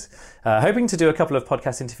Zealand, hoping to do a couple of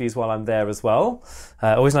podcast interviews while I'm there as well.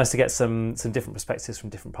 Always nice to get some different perspectives from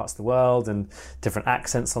different parts of the world and different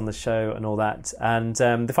accents on the show and all that. And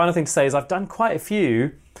the final thing to say is I've done quite a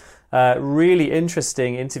few really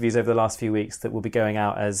interesting interviews over the last few weeks that will be going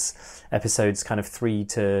out as episodes kind of 3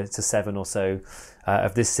 to 7 or so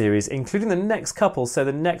of this series, including the next couple. So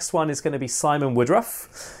the next one is going to be Simon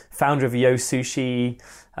Woodruff, founder of Yo Sushi,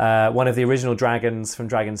 one of the original dragons from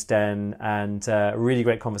Dragon's Den, and a really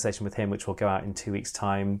great conversation with him, which will go out in 2 weeks'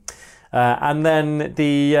 time. And then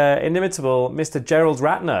the inimitable Mr. Gerald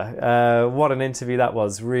Ratner. What an interview that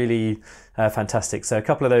was. Really fantastic. So a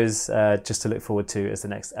couple of those just to look forward to as the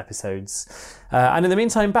next episodes. And in the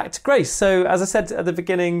meantime, back to Grace. So as I said at the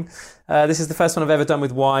beginning, this is the first one I've ever done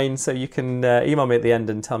with wine. So you can email me at the end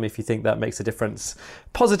and tell me if you think that makes a difference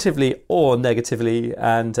positively or negatively.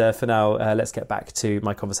 And for now, let's get back to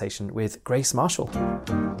my conversation with Grace Marshall.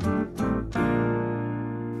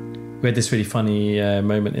 We had this really funny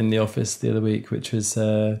moment in the office the other week, which was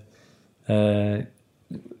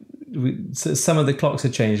some of the clocks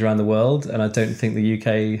had changed around the world, and I don't think the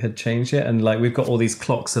UK had changed yet. And like we've got all these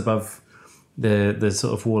clocks above the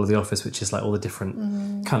sort of wall of the office, which is like all the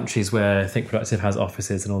different countries where Think Productive has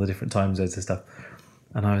offices and all the different time zones and stuff.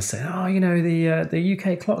 And I was saying, the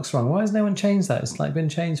UK clock's wrong. Why has no one changed that? It's like been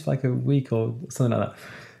changed for like a week or something like that.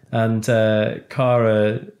 And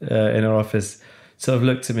Cara in our office sort of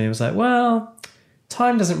looked at me and was like, well,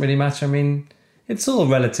 time doesn't really matter. I mean, it's all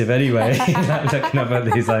relative anyway. Like looking up at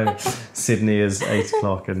these, like Sydney is 8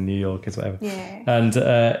 o'clock and New York is whatever. Yeah. And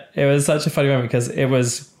it was such a funny moment because it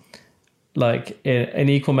was like in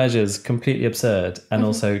equal measures completely absurd and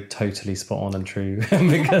also totally spot on and true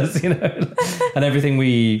because, and everything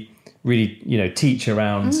we really, teach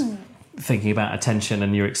around thinking about attention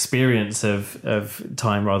and your experience of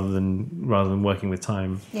time rather than working with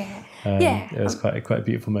time. Yeah. It was quite a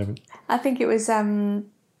beautiful moment. I think it was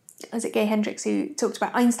it Gay Hendricks who talked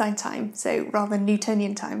about Einstein time, so rather than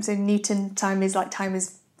Newtonian time. So Newton time is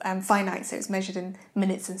finite, so it's measured in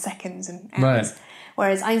minutes and seconds and hours. Right.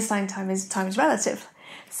 Whereas Einstein time is relative.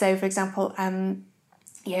 So, for example, an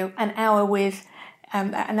hour with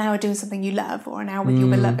an hour doing something you love, or an hour with your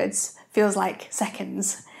beloveds, feels like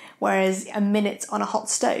seconds. Whereas a minute on a hot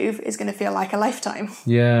stove is going to feel like a lifetime.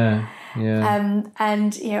 Yeah. And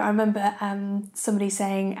I remember somebody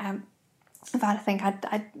saying, in fact, I think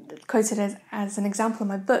I quoted it as an example in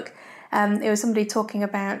my book. It was somebody talking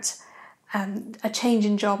about a change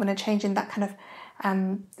in job and a change in that kind of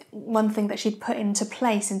one thing that she'd put into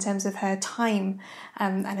place in terms of her time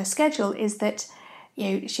and her schedule is that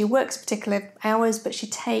she works particular hours, but she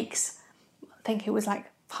takes, I think it was like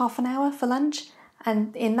half an hour for lunch.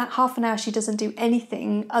 And in that half an hour, she doesn't do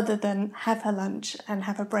anything other than have her lunch and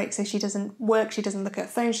have her break. So she doesn't work, she doesn't look at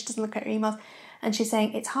her phone, she doesn't look at her emails. And she's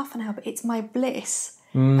saying, it's half an hour, but it's my bliss.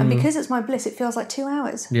 And because it's my bliss, it feels like 2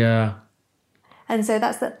 hours. Yeah. And so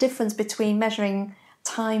that's that difference between measuring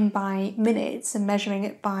time by minutes and measuring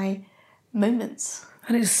it by moments.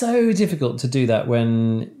 And it's so difficult to do that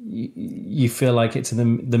when you feel like it's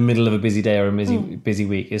in the middle of a busy day or a busy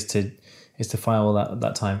week is to find all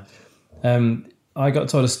that time. I got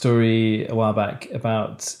told a story a while back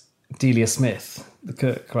about Delia Smith, the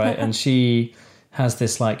cook, right? And she has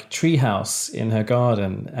this like tree house in her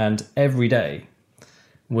garden, and every day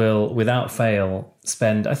will, without fail,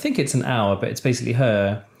 spend, I think it's an hour, but it's basically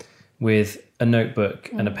her with a notebook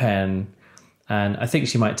and a pen, and I think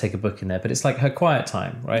she might take a book in there, but it's like her quiet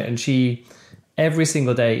time, right? And she, every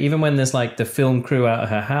single day, even when there's like the film crew out of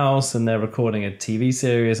her house and they're recording a TV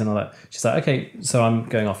series and all that, she's like, okay, so I'm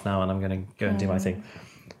going off now and I'm going to go and do my thing.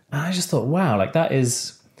 And I just thought, wow, like that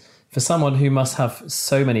is, for someone who must have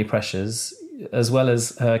so many pressures, as well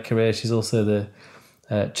as her career, she's also the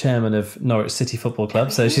chairman of Norwich City Football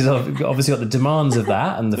Club. So she's obviously got the demands of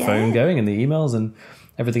that and the phone going and the emails and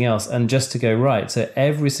everything else. And just to go, right, so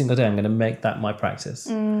every single day I'm going to make that my practice.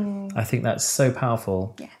 I think that's so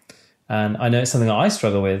powerful. Yeah. And I know it's something that I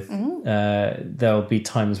struggle with. There'll be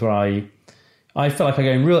times where I feel like I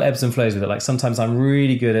go in real ebbs and flows with it. Like sometimes I'm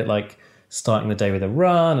really good at like starting the day with a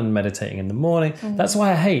run and meditating in the morning. That's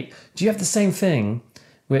why I hate. Do you have the same thing?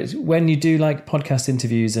 Which when you do like podcast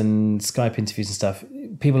interviews and Skype interviews and stuff,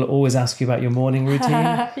 people always ask you about your morning routine.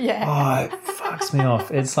 Yeah. Oh, it fucks me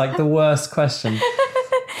off. It's like the worst question.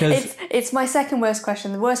 It's my second worst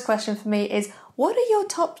question. The worst question for me is, what are your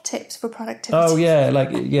top tips for productivity? Oh yeah,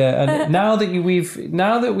 and now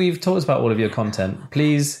that we've talked about all of your content,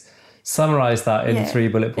 please summarize that in 3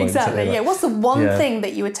 bullet points. Exactly. Yeah. What's the one thing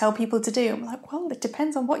that you would tell people to do? I'm like, well, it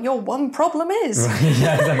depends on what your one problem is.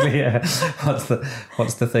 Yeah, exactly. Yeah.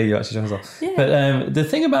 What's the thing you actually try to solve? Yeah. But the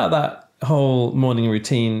thing about that whole morning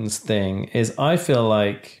routines thing is, I feel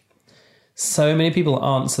like so many people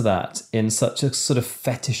answer that in such a sort of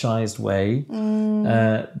fetishized way.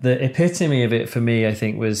 The epitome of it for me, I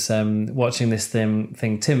think, was watching this thing,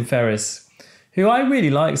 Tim Ferriss, who I really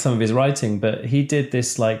like some of his writing, but he did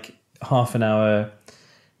this like half an hour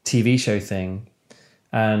TV show thing.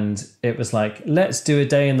 and it was like, let's do a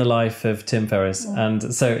day in the life of Tim Ferriss.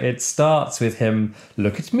 And so it starts with him,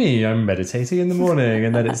 look at me, I'm meditating in the morning.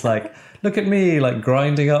 And then it's like, look at me, like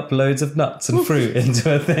grinding up loads of nuts and fruit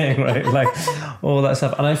into a thing, right? Like all that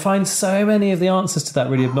stuff. And I find so many of the answers to that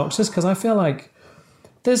really obnoxious, because I feel like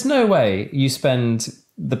there's no way you spend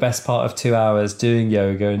the best part of 2 hours doing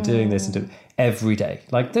yoga and doing this and every day.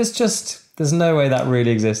 Like there's no way that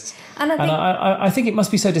really exists. And I think it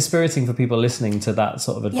must be so dispiriting for people listening to that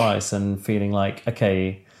sort of advice and feeling like,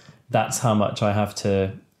 okay, that's how much I have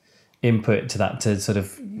to input to that to sort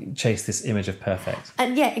of chase this image of perfect.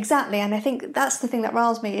 And yeah, exactly. And I think that's the thing that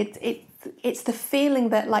riles me. It's the feeling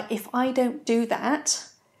that, like, if I don't do that,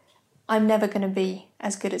 I'm never going to be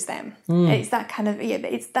as good as them. It's that kind of,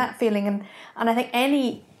 it's that feeling. And I think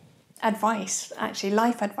any advice, actually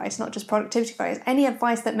life advice, not just productivity advice, any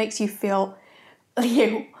advice that makes you feel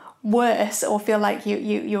worse or feel like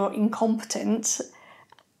you're incompetent,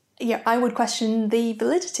 I would question the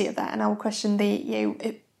validity of that, and I would question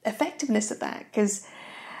the effectiveness of that, because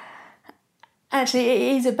actually it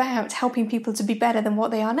is about helping people to be better than what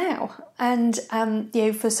they are now. And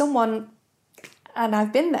for someone, and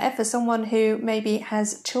I've been there, for someone who maybe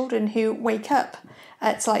has children who wake up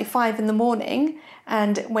at like 5 a.m,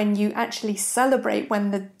 and when you actually celebrate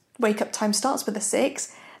when the wake up time starts with a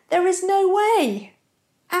 6, there is no way,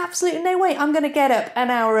 absolutely no way I'm going to get up an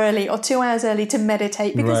hour early or 2 hours early to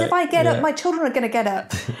meditate, because if I get up, my children are going to get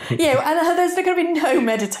up, and there's going to be no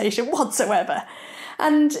meditation whatsoever.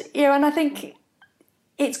 And and I think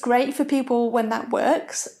it's great for people when that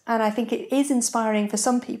works, and I think it is inspiring for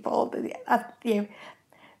some people.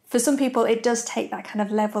 For some people, it does take that kind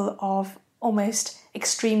of level of almost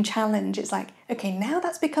extreme challenge. It's like, okay, now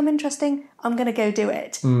that's become interesting, I'm going to go do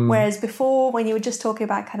it. Whereas before, when you were just talking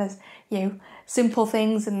about kind of, simple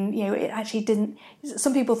things, and, it actually didn't,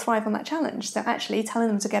 some people thrive on that challenge. So actually telling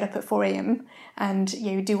them to get up at 4 a.m. and,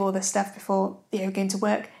 do all this stuff before, going to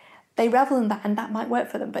work, they revel in that, and that might work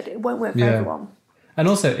for them, but it won't work for everyone. And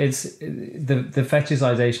also it's the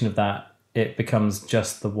fetishization of that, it becomes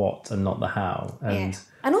just the what and not the how.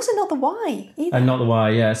 And also not the why either. And not the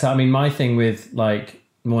why, yeah. So, I mean, my thing with, like,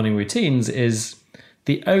 morning routines is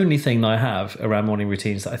the only thing that I have around morning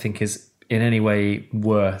routines that I think is in any way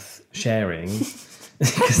worth sharing,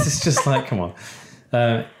 because it's just like, come on,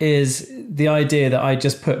 is the idea that I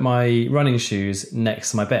just put my running shoes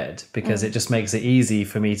next to my bed, because it just makes it easy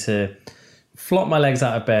for me to flop my legs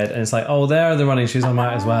out of bed, and it's like, oh, there are the running shoes, I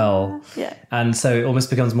might as well. And so it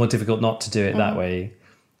almost becomes more difficult not to do it that way.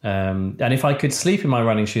 And if I could sleep in my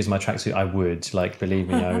running shoes, my tracksuit, I would. Like, believe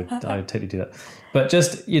me, I would totally do that. But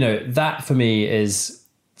just, that for me is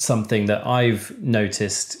something that I've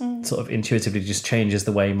noticed sort of intuitively just changes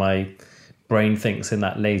the way my brain thinks in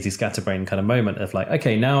that lazy scatterbrain kind of moment of like,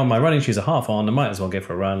 okay, now my running shoes are half on, I might as well go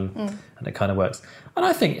for a run. And it kind of works. And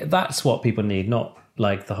I think that's what people need, not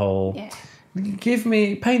like the whole...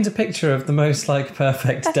 paint a picture of the most like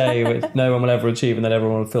perfect day which no one will ever achieve and that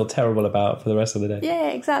everyone will feel terrible about for the rest of the day. Yeah,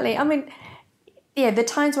 exactly. I mean, the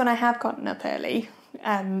times when I have gotten up early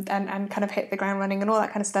and kind of hit the ground running and all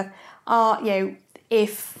that kind of stuff are,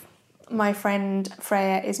 if my friend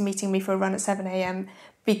Freya is meeting me for a run at 7 a.m,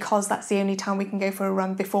 because that's the only time we can go for a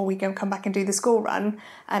run before we go and come back and do the school run,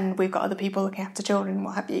 and we've got other people looking after children and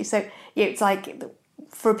what have you. So, it's like...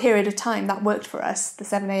 for a period of time that worked for us, the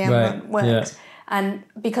 7 a.m. run worked. And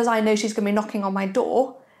because I know she's going to be knocking on my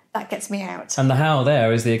door, that gets me out. And the how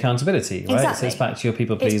there is the accountability, right? Exactly. So it's back to your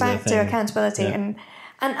people pleaser thing. It's back to accountability. And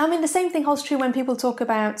I mean, the same thing holds true when people talk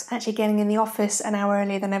about actually getting in the office an hour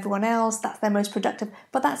earlier than everyone else. That's their most productive.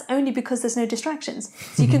 But that's only because there's no distractions.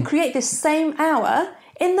 So you can create this same hour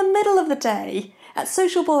in the middle of the day at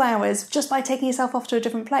sociable hours just by taking yourself off to a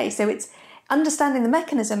different place. So it's understanding the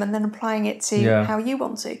mechanism and then applying it to how you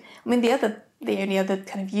want to. I mean, the only other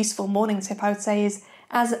kind of useful morning tip I would say is,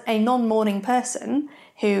 as a non-morning person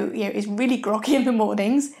who is really groggy in the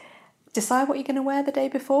mornings, decide what you're going to wear the day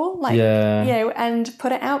before, and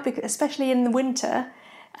put it out, because especially in the winter,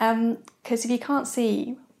 because if you can't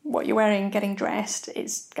see what you're wearing getting dressed,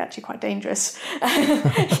 it's actually quite dangerous.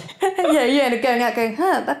 You end up going out going,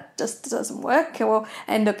 that just doesn't work, or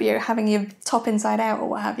end up having your top inside out or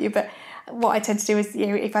what have you. But what I tend to do is,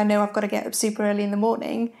 if I know I've got to get up super early in the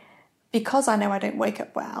morning, because I know I don't wake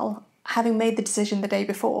up well, having made the decision the day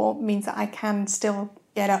before means that I can still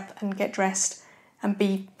get up and get dressed and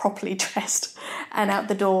be properly dressed and out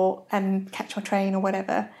the door and catch my train or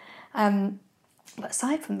whatever. But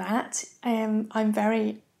aside from that, I'm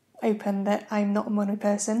very open that I'm not a morning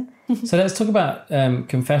person. So let's talk about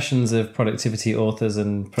confessions of productivity authors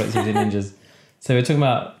and productivity ninjas. So we're talking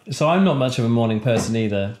about... So I'm not much of a morning person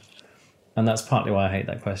either. and that's partly why I hate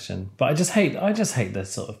that question. But I just hate the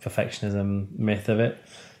sort of perfectionism myth of it.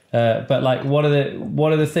 But like, what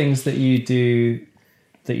are the things that you do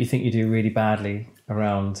that you think you do really badly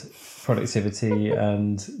around productivity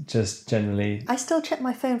and just generally? I still check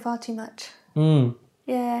my phone far too much.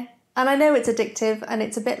 Yeah, and I know it's addictive, and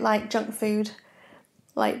it's a bit like junk food.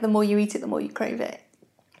 Like, the more you eat it, the more you crave it.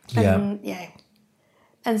 Yeah.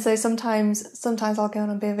 And so sometimes I'll go on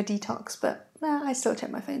a bit of a detox, but I still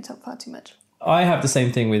check my phone far too much. I have the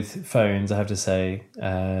same thing with phones, I have to say.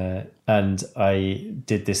 And I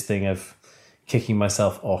did this thing of kicking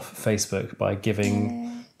myself off Facebook by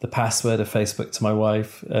giving the password of Facebook to my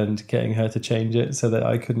wife and getting her to change it so that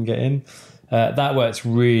I couldn't get in. That worked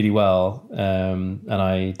really well. And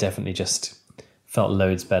I definitely just felt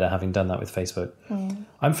loads better having done that with Facebook.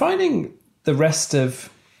 I'm finding the rest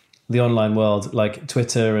of the online world, like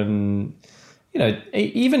Twitter and, you know,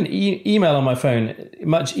 even email on my phone,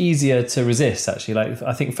 much easier to resist, actually. Like,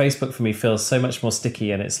 I think Facebook for me feels so much more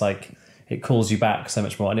sticky, and it's like it calls you back so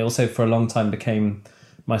much more. And it also for a long time became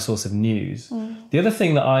my source of news. The other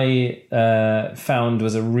thing that I found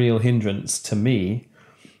was a real hindrance to me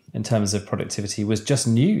in terms of productivity was just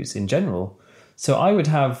news in general. So I would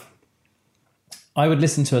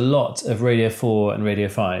listen to a lot of Radio 4 and Radio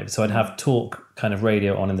 5. So I'd have talk kind of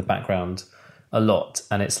radio on in the background a lot.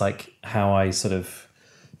 And it's like how I sort of,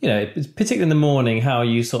 you know, particularly in the morning, how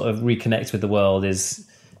you sort of reconnect with the world is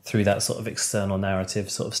through that sort of external narrative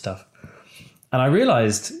sort of stuff. And I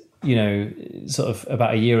realized, you know, sort of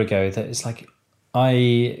about a year ago that it's like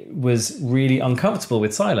I was really uncomfortable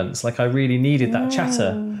with silence. Like, I really needed that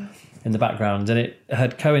chatter in the background. And it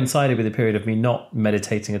had coincided with a period of me not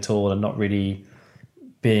meditating at all and not really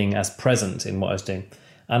being as present in what I was doing.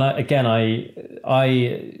 And I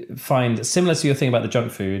find, similar to your thing about the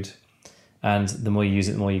junk food, and the more you use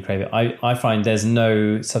it, the more you crave it, I find there's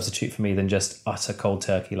no substitute for me than just utter cold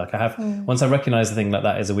turkey. Like, I have, once I recognize the thing like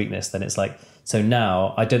that as a weakness, then it's like, so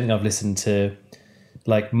now I don't think I've listened to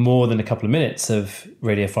like more than a couple of minutes of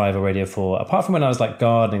Radio 5 or Radio 4, apart from when I was like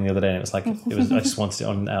gardening the other day, and it was like, I just wanted it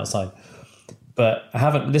on outside. But I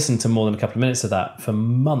haven't listened to more than a couple of minutes of that for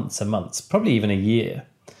months and months, probably even a year.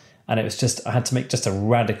 And it was just, I had to make just a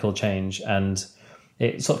radical change. And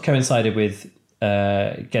it sort of coincided with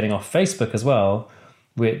getting off Facebook as well,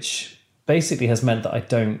 which basically has meant that I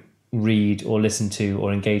don't read or listen to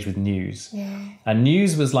or engage with news. Yeah. And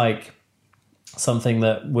news was like something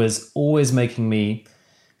that was always making me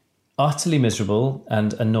utterly miserable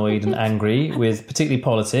and annoyed and angry with particularly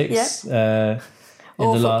politics in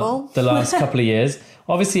the last couple of years.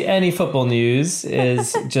 Obviously, any football news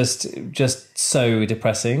is just so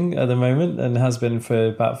depressing at the moment, and has been for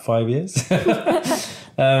about 5 years.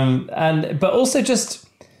 But also just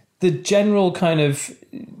the general kind of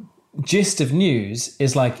gist of news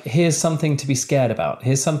is like, here's something to be scared about.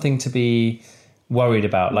 Here's something to be worried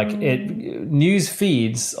about. Like, news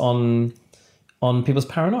feeds on people's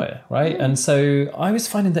paranoia, right? And so I was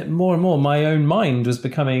finding that more and more my own mind was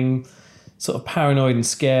becoming sort of paranoid and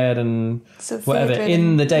scared and so whatever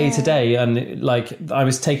in the day to day. And like, I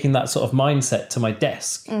was taking that sort of mindset to my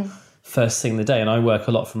desk first thing in the day. And I work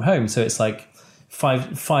a lot from home. So it's like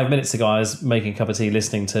five minutes ago, I was making a cup of tea,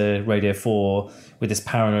 listening to Radio 4 with this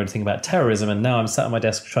paranoid thing about terrorism. And now I'm sat at my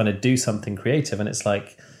desk trying to do something creative. And it's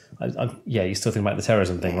like, you still think about the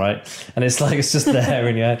terrorism thing, right? And it's like, it's just there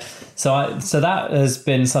in your head. So that has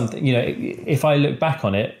been something, you know, if I look back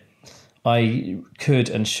on it, I could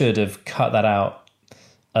and should have cut that out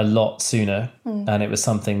a lot sooner. And it was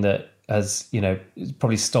something that has, you know,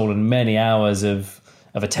 probably stolen many hours of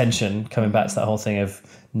attention, coming back to that whole thing of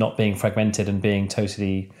not being fragmented and being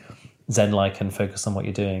totally zen-like and focused on what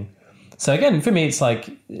you're doing. So again, for me, it's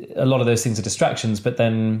like a lot of those things are distractions, but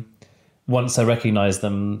then once I recognize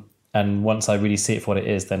them and once I really see it for what it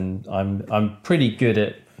is, then I'm pretty good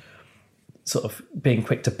at sort of being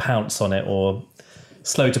quick to pounce on it, or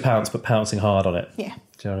slow to pounce, but pouncing hard on it. Yeah.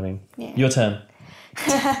 Do you know what I mean? Yeah. Your turn.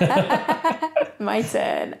 My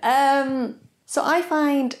turn. So I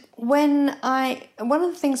find one of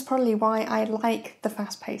the things probably why I like the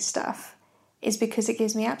fast-paced stuff is because it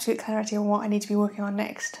gives me absolute clarity on what I need to be working on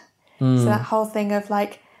next. So that whole thing of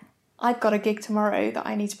like, I've got a gig tomorrow that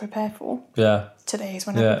I need to prepare for. Yeah. Today is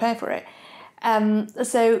when I prepare for it.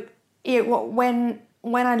 So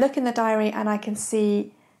when I look in the diary and I can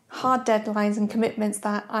see hard deadlines and commitments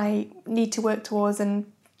that I need to work towards,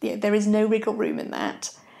 and there is no wriggle room in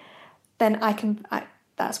that, then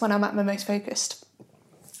that's when I'm at my most focused,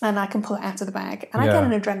 and I can pull it out of the bag, and I get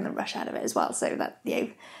an adrenaline rush out of it as well. So that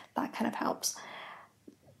that kind of helps.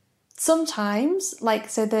 Sometimes,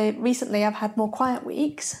 recently I've had more quiet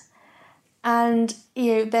weeks, And,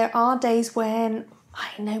 there are days when I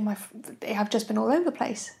know I've just been all over the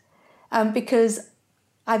place because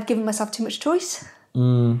I've given myself too much choice.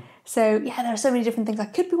 So, there are so many different things I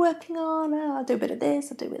could be working on. Oh, I'll do a bit of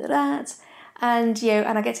this, I'll do a bit of that. And,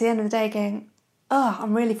 and I get to the end of the day going, oh,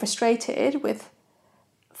 I'm really frustrated with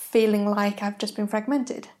feeling like I've just been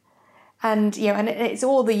fragmented. And, and it's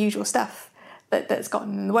all the usual stuff that's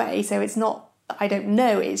gotten in the way. So it's not, I don't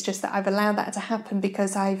know, it's just that I've allowed that to happen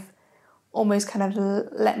because I've almost kind of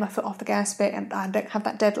let my foot off the gas a bit and I don't have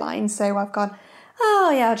that deadline. So I've gone,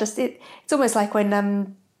 it's almost like when,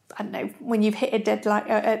 I don't know, when you've hit a deadline,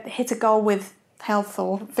 hit a goal with health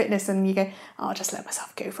or fitness and you go, oh, I'll just let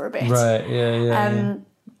myself go for a bit. Right, yeah.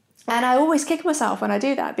 And I always kick myself when I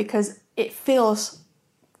do that because it feels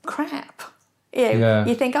crap.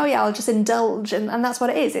 You think, oh yeah, I'll just indulge, and that's what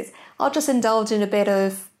it is. I'll just indulge in a bit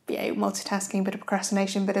of multitasking, a bit of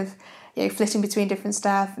procrastination, a bit of flitting between different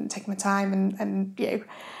stuff and taking my time and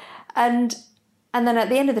then at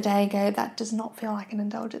the end of the day go, that does not feel like an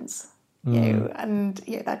indulgence.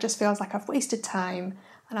 That just feels like I've wasted time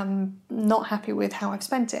and I'm not happy with how I've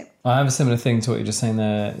spent it. I have a similar thing to what you're just saying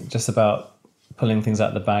there, just about pulling things out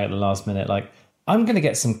of the bag at the last minute. Like, I'm going to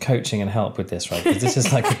get some coaching and help with this, right? Because this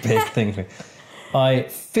is like a big thing for me. I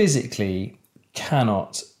physically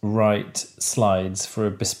cannot write slides for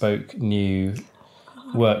a bespoke new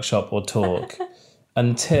workshop or talk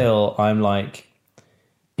until I'm like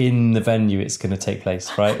in the venue it's going to take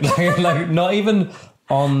place, right? like not even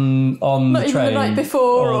on not the train. Even the night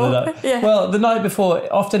before. Well, the night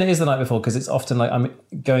before, often it is the night before because it's often like I'm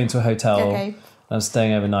going to a hotel and I'm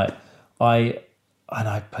staying overnight. I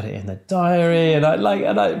put it in the diary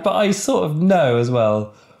but I sort of know as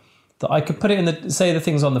well that I could put it in the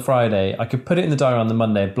things on the Friday, I could put it in the diary on the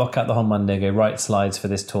Monday, block out the whole Monday, go write slides for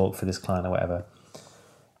this talk for this client or whatever.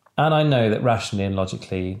 And I know that rationally and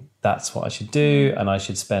logically that's what I should do, and I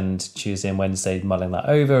should spend Tuesday and Wednesday mulling that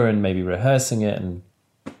over and maybe rehearsing it and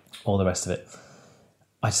all the rest of it.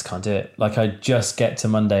 I just can't do it. Like, I just get to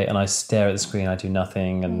Monday and I stare at the screen, I do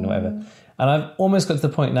nothing and whatever. And I've almost got to the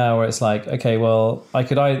point now where it's like, okay, well, I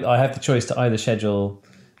have the choice to either schedule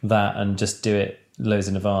that and just do it loads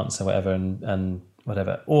in advance or whatever and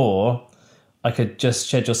whatever, or I could just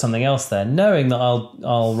schedule something else there, knowing that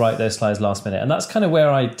I'll write those slides last minute. And that's kind of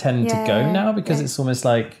where I tend to go now, because it's almost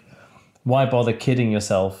like, why bother kidding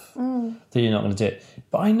yourself that you're not going to do it?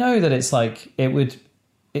 But I know that it's like, it would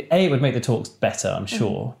make the talks better, I'm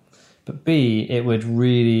sure, but B, it would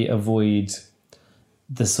really avoid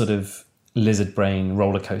the sort of lizard brain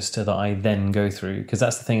roller coaster that I then go through. Because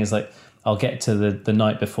that's the thing, is like, I'll get to the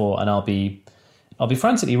night before and I'll be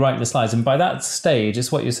frantically writing the slides, and by that stage,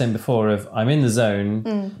 it's what you were saying before of I'm in the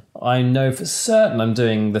zone. I know for certain I'm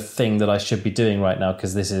doing the thing that I should be doing right now,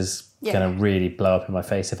 because this is going to really blow up in my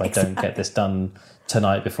face if I don't get this done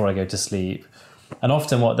tonight before I go to sleep. And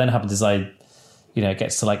often what then happens is it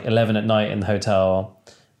gets to like 11 at night in the hotel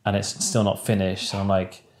and it's still not finished. And I'm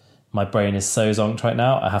like, my brain is so zonked right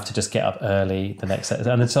now, I have to just get up early the next day.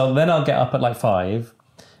 And so then I'll get up at like 5,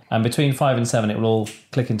 and between 5 and 7 it will all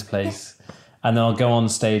click into place. And then I'll go on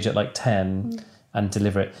stage at like 10 and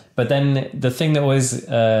deliver it. But then the thing that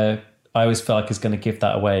I always feel like is going to give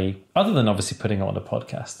that away, other than obviously putting it on a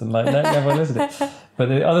podcast and like let everyone listen to it. But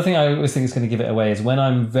the other thing I always think is going to give it away is when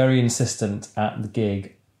I'm very insistent at the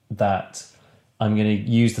gig that I'm going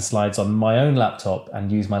to use the slides on my own laptop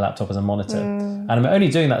and use my laptop as a monitor. And I'm only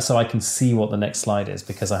doing that so I can see what the next slide is,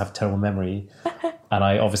 because I have terrible memory. And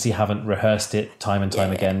I obviously haven't rehearsed it time and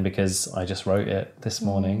time again because I just wrote it this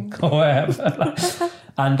morning or whatever.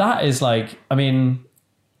 And that is like, I mean,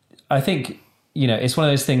 I think, it's one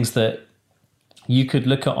of those things that you could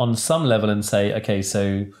look at on some level and say, okay,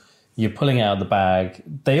 so you're pulling it out of the bag.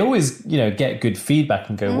 They always, get good feedback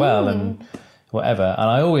and go well and whatever. And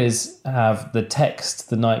I always have the text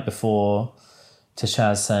the night before to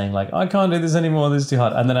Shaz saying like, I can't do this anymore, this is too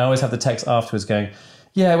hard. And then I always have the text afterwards going,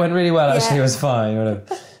 yeah, it went really well, actually, it was fine. Whatever.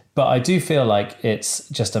 But I do feel like it's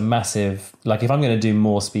just a massive, like if I'm going to do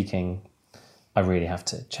more speaking, I really have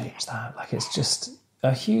to change that. Like it's just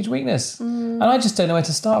a huge weakness. And I just don't know where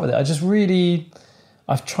to start with it.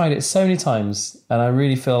 I've tried it so many times and I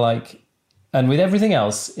really feel like, and with everything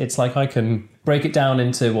else, it's like I can break it down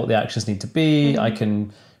into what the actions need to be. I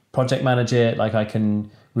can project manage it. Like I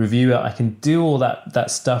can review it. I can do all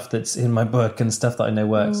that stuff that's in my book and stuff that I know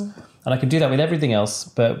works. And I can do that with everything else,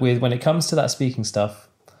 but when it comes to that speaking stuff,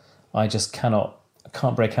 I just can't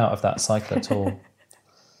break out of that cycle at all.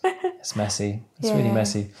 It's messy. It's really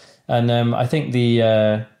messy. And I think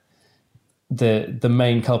the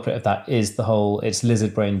main culprit of that is it's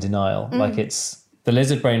lizard brain denial. Like it's the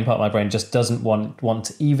lizard brain part of my brain just doesn't want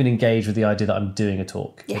to even engage with the idea that I'm doing a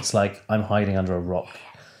talk. Yeah. It's like I'm hiding under a rock.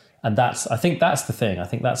 And I think that's the thing. I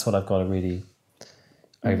think that's what I've got to really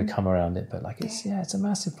overcome around it. But like, it's a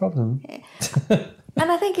massive problem. Yeah.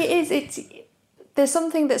 And I think there's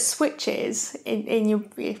something that switches in you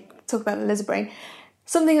talk about the lizard brain,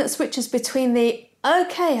 something that switches between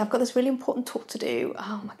okay, I've got this really important talk to do.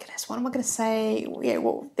 Oh my goodness, what am I going to say?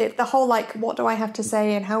 The whole like, what do I have to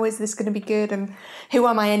say, and how is this going to be good, and who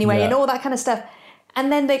am I anyway, and all that kind of stuff.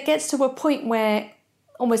 And then it gets to a point where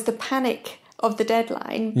almost the panic of the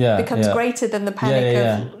deadline becomes greater than the panic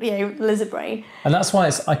of lizard brain. And that's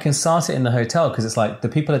why I can start it in the hotel, because it's like the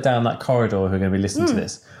people are down that corridor who are going to be listening to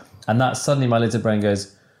this, and that suddenly my lizard brain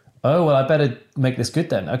goes, oh well, I better make this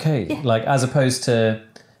good then. Okay, like as opposed to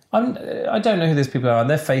I don't know who these people are, and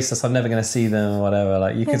they're faceless. I'm never going to see them or whatever.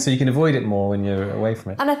 Like you can avoid it more when you're away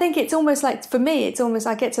from it. And I think it's almost like, for me, it's almost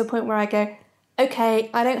I get to a point where I go, okay,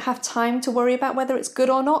 I don't have time to worry about whether it's good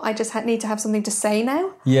or not. I just need to have something to say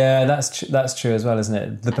now. Yeah, that's true as well, isn't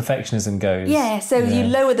it? The perfectionism goes. Yeah, so you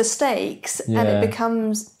lower the stakes and it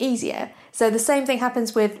becomes easier. So the same thing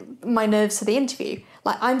happens with my nerves for the interview.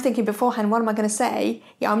 Like I'm thinking beforehand, what am I going to say?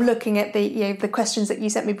 Yeah, I'm looking at the questions that you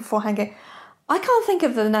sent me beforehand. Go, I can't think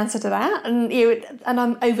of an answer to that, and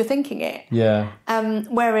I'm overthinking it. Yeah.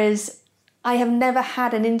 Whereas I have never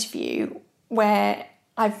had an interview where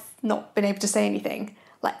I've not been able to say anything.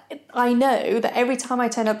 Like I know that every time I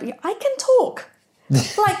turn up, I can talk.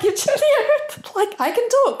 Like I can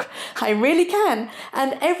talk. I really can.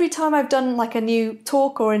 And every time I've done like a new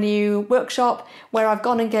talk or a new workshop where I've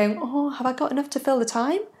gone and going, oh, have I got enough to fill the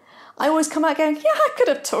time? I always come out going, yeah, I could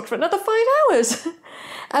have talked for another 5 hours.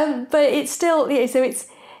 But it's still, so it's,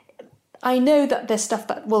 I know that there's stuff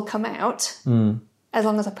that will come out as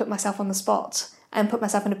long as I put myself on the spot and put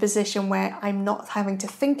myself in a position where I'm not having to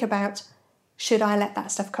think about, should I let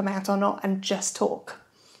that stuff come out or not, and just talk.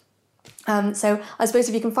 So I suppose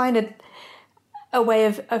if you can find a way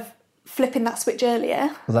of flipping that switch earlier.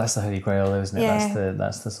 Well, that's the holy grail, though, isn't it? Yeah.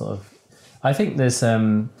 That's the sort of, I think there's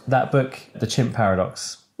that book, The Chimp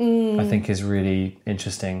Paradox, I think is really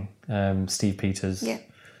interesting. Steve Peters. Yeah.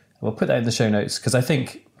 We'll put that in the show notes, because I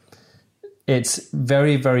think it's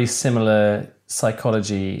very, very similar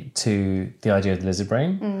psychology to the idea of the lizard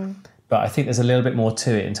brain. But I think there's a little bit more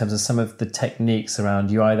to it in terms of some of the techniques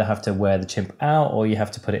around, you either have to wear the chimp out or you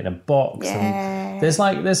have to put it in a box. Yeah. And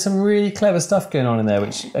there's some really clever stuff going on in there,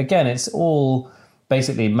 which again, it's all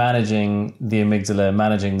basically managing the amygdala,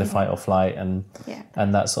 managing the fight or flight, and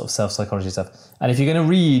that sort of self-psychology stuff. And if you're going to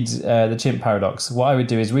read The Chimp Paradox, what I would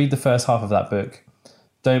do is read the first half of that book.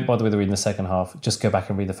 Don't bother with reading the second half. Just go back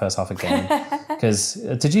and read the first half again. Because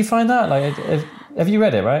did you find that? Like, have you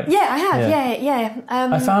read it, right? Yeah, I have. Yeah.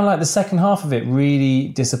 I found like the second half of it really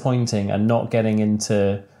disappointing and not getting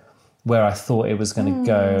into where I thought it was going to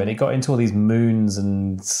go, and it got into all these moons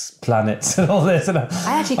and planets and all this. And I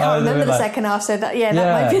actually can't remember the second half, so that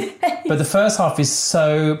might be the case. But the first half is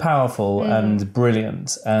so powerful and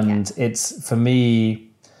brilliant, and it's, for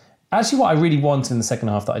me, actually what I really wanted in the second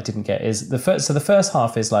half that I didn't get is the first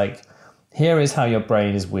half is like, here is how your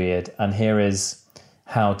brain is weird, and here is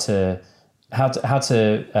how to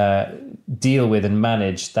deal with and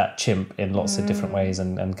manage that chimp in lots of different ways,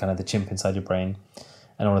 and kind of the chimp inside your brain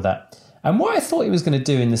and all of that. And what I thought he was going to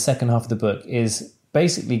do in the second half of the book is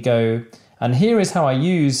basically go, and here is how I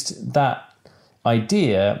used that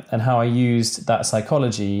idea and how I used that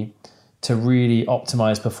psychology to really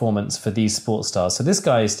optimize performance for these sports stars. So this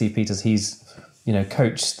guy is Steve Peters. He's,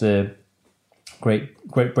 coached the Great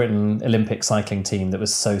Britain Olympic cycling team that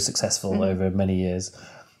was so successful over many years,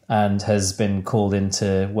 and has been called in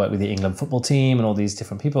to work with the England football team and all these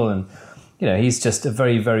different people. And, he's just a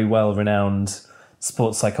very, very well-renowned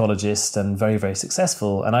sports psychologist and very, very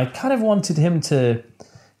successful. And I kind of wanted him to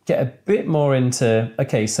get a bit more into,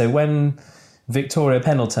 okay, so when Victoria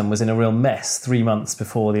Pendleton was in a real mess 3 months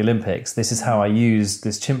before the Olympics, this is how I used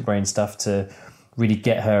this chimp brain stuff to really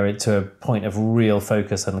get her into a point of real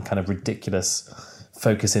focus and kind of ridiculous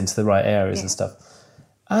focus into the right areas and stuff.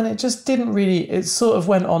 And it just didn't really, it sort of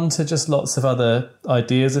went on to just lots of other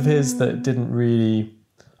ideas of his that didn't really,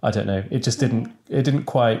 I don't know, it just didn't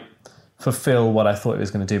quite fulfill what I thought it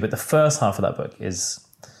was going to do. But the first half of that book is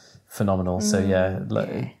phenomenal. So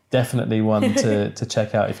definitely one to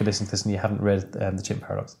check out if you're listening to this and you haven't read The Chimp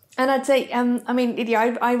Paradox. And I'd say,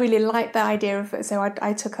 I really like the idea of it. So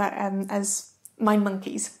I took that as mind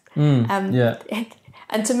monkeys.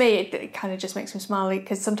 And to me, it kind of just makes me smile,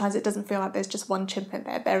 because sometimes it doesn't feel like there's just one chimp in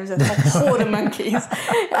there. There is a horde of monkeys.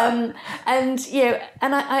 The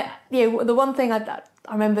one thing I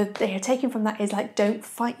remember taking from that is, like, don't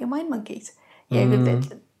fight your mind monkeys. You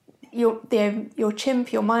know, your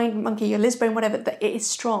chimp, your mind monkey, your Lisbon, whatever, it is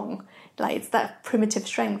strong. Like, it's that primitive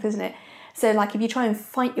strength, isn't it? So, like, if you try and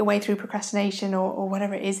fight your way through procrastination or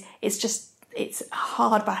whatever it is, it's a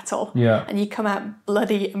hard battle. Yeah. And you come out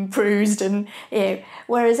bloody and bruised, and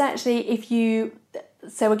whereas actually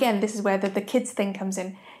so again, this is where the kids thing comes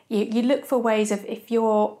in. You look for ways of, if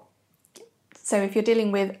you're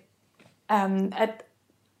dealing with a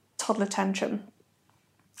toddler tantrum,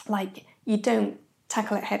 like, you don't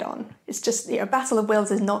tackle it head on. It's just, a battle of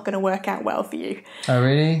wills is not going to work out well for you. Oh,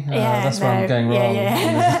 really? That's where I'm going wrong.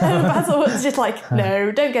 Yeah. The battle is just like, no,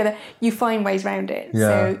 don't go there. You find ways around it.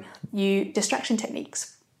 Yeah. So distraction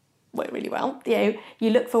techniques work really well. You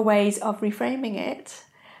look for ways of reframing it.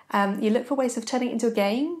 You look for ways of turning it into a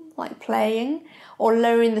game, like playing, or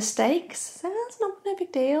lowering the stakes. So that's no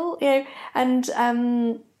big deal. And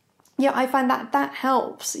I find that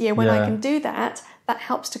helps. When I can do that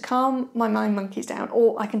helps to calm my mind monkeys down,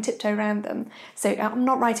 or I can tiptoe around them. So I'm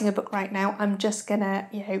not writing a book right now. I'm just gonna,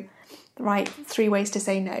 write 3 ways to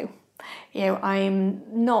say no. I'm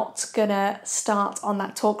not gonna start on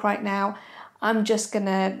that talk right now. I'm just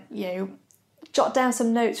gonna, jot down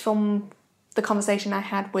some notes from the conversation I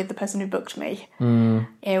had with the person who booked me.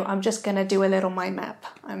 I'm just gonna do a little mind map.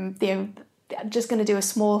 I'm just gonna do a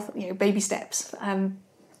small, baby steps.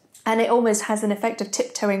 And it almost has an effect of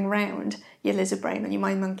tiptoeing around your lizard brain and your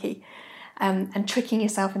mind monkey, and tricking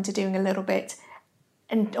yourself into doing a little bit,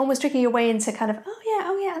 and almost tricking your way into kind of,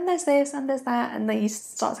 oh yeah, and there's this, and there's that, and then you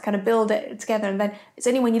start to kind of build it together, and then it's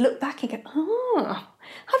only when you look back and go,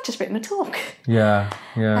 I've just written a talk. Yeah.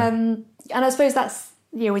 And I suppose that's,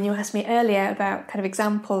 when you asked me earlier about kind of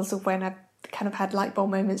examples of when I've kind of had light bulb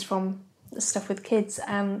moments from stuff with kids,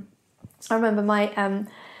 I remember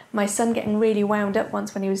my son getting really wound up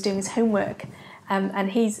once when he was doing his homework,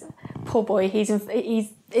 and he's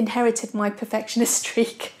inherited my perfectionist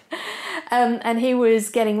streak, and he was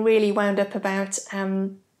getting really wound up about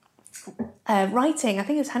writing. I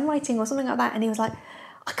think it was handwriting or something like that, and he was like,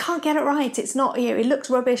 I can't get it right. It's not, it looks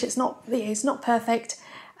rubbish. It's not perfect,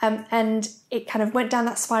 and it kind of went down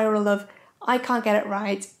that spiral of, I can't get it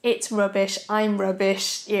right. It's rubbish. I'm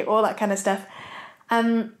rubbish. All that kind of stuff.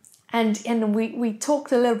 And we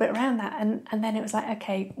talked a little bit around that, and then it was like,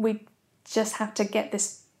 okay, we just have to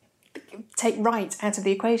take right out of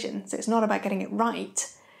the equation. So it's not about getting it right.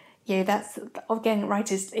 Getting it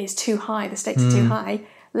right is too high. The stakes are too high.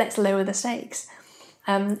 Let's lower the stakes.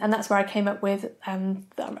 And that's where I came up with,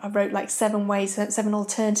 I wrote like 7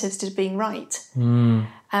 alternatives to being right. And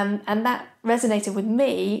that resonated with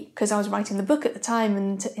me because I was writing the book at the time,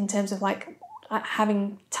 and in terms of like,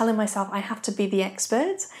 telling myself I have to be the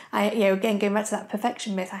expert. Again, going back to that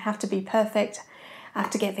perfection myth, I have to be perfect. I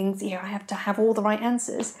have to get things, I have to have all the right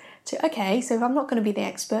answers. Okay, so if I'm not going to be the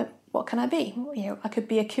expert, what can I be? I could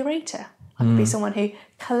be a curator. I could be someone who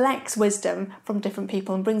collects wisdom from different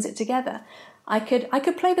people and brings it together. I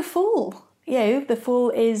could play the fool. The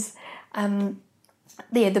fool is the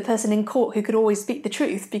person in court who could always speak the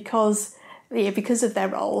truth because of their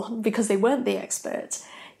role, because they weren't the expert.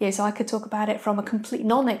 So I could talk about it from a complete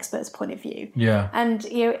non-expert's point of view. Yeah. And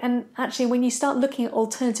and actually, when you start looking at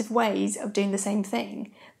alternative ways of doing the same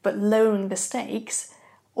thing but lowering the stakes,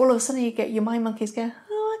 all of a sudden you get your mind monkeys go,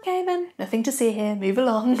 oh, okay then, nothing to see here, move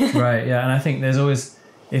along. Right. Yeah. And I think there's always,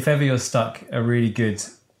 if ever you're stuck, a really good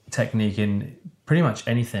technique in pretty much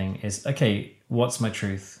anything is, okay, what's my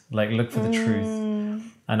truth? Like, look for the truth.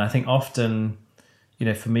 And I think often,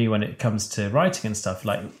 for me, when it comes to writing and stuff,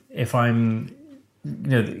 like if I'm,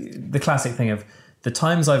 the classic thing of the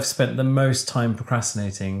times I've spent the most time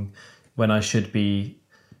procrastinating when I should be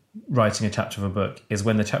writing a chapter of a book is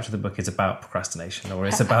when the chapter of the book is about procrastination, or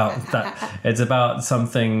it's about that, it's about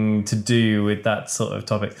something to do with that sort of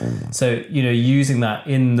topic. So, using that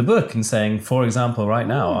in the book and saying, for example, right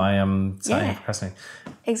now I am procrastinating.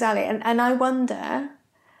 Exactly. And I wonder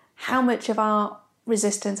how much of our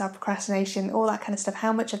resistance, our procrastination, all that kind of stuff,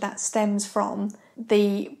 how much of that stems from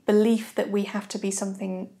the belief that we have to be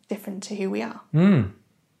something different to who we are.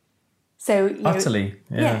 So utterly,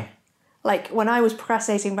 yeah. Like when I was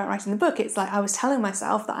procrastinating about writing the book, it's like I was telling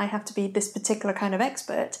myself that I have to be this particular kind of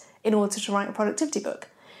expert in order to write a productivity book.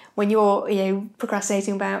 When you're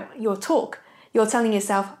procrastinating about your talk, you're telling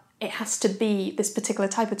yourself it has to be this particular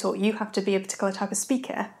type of talk. You have to be a particular type of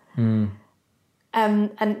speaker. And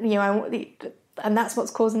that's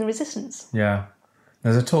what's causing the resistance. Yeah.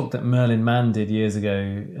 There's a talk that Merlin Mann did years ago.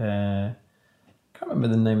 I can't remember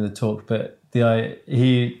the name of the talk, but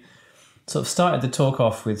he sort of started the talk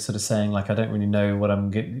off with sort of saying, like, I don't really know what I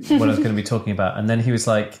was going to be talking about. And then he was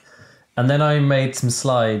like, And then I made some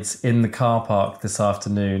slides in the car park this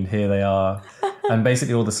afternoon. Here they are. And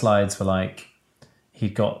basically all the slides were like,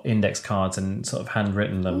 he'd got index cards and sort of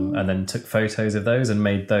handwritten them and then took photos of those and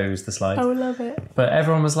made those the slides. I love it. But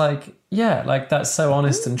everyone was like, yeah, like that's so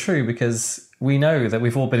honest and true, because we know that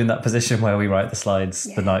we've all been in that position where we write the slides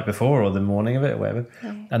the night before or the morning of it or whatever.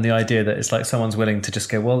 Yeah. And the idea that it's like someone's willing to just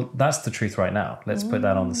go, well, that's the truth right now. Let's put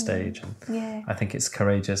that on the stage. And I think it's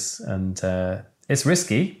courageous and it's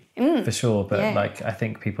risky for sure. But like, I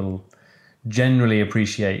think people generally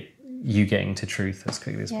appreciate you getting to truth as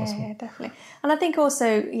quickly as possible. Yeah, definitely. And I think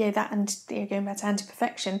also, that and going back to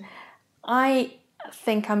anti-perfection, I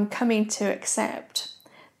think I'm coming to accept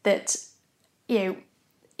that,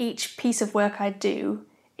 each piece of work I do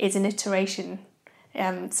is an iteration.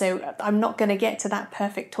 So I'm not going to get to that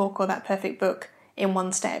perfect talk or that perfect book in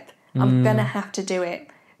one step. I'm going to have to do it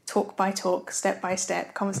talk by talk, step by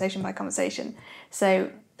step, conversation by conversation. So,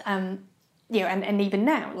 and even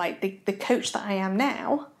now, like the coach that I am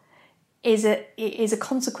now, is a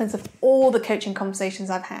consequence of all the coaching conversations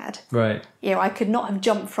I've had. Right. I could not have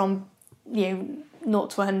jumped from 0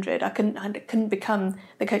 to 100. I couldn't become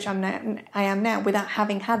the coach I am now without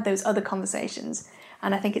having had those other conversations.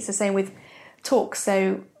 And I think it's the same with talks.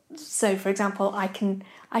 So for example, I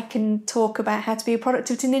can talk about how to be a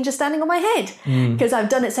productivity ninja standing on my head because I've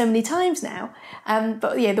done it so many times now.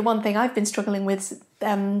 But the one thing I've been struggling with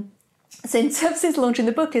since launching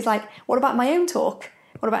the book is like, what about my own talk?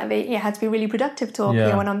 What about the how to be really productive talk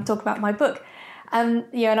when I'm talking about my book? And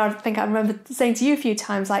I think I remember saying to you a few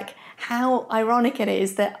times, like, how ironic it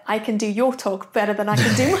is that I can do your talk better than I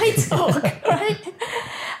can do my talk, right?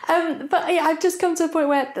 But I've just come to a point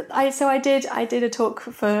where I did a talk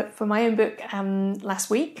for my own book last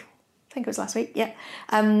week. I think it was last week,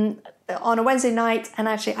 on a Wednesday night, and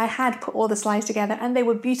actually I had put all the slides together and they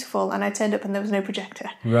were beautiful, and I turned up and there was no projector.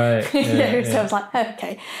 Right. So I was like,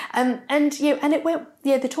 okay. And it went,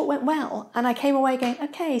 the talk went well, and I came away going,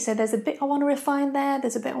 okay, so there's a bit I want to refine there,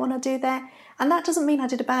 there's a bit I want to do there, and that doesn't mean I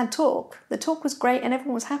did a bad talk. The talk was great and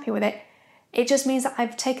everyone was happy with it. It just means that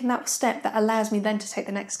I've taken that step that allows me then to take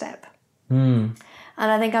the next step. And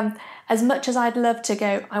I think as much as I'd love to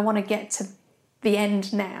go, I want to get to the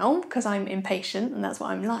end now because I'm impatient and that's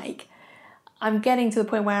what I'm like, I'm getting to the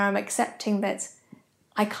point where I'm accepting that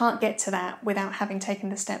I can't get to that without having taken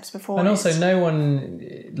the steps before. And also no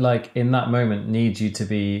one, like, in that moment needs you to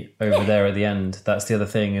be over there at the end. That's the other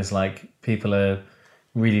thing, is like, people are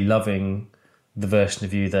really loving the version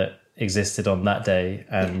of you that existed on that day,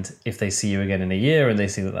 and if they see you again in a year and they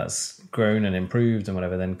see that that's grown and improved and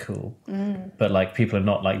whatever, then cool. But like, people are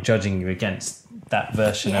not like judging you against that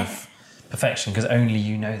version of perfection, because only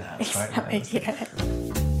you know that, exactly, right?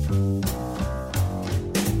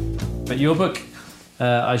 But your book,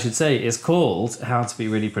 I should say, is called How to Be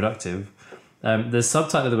Really Productive. The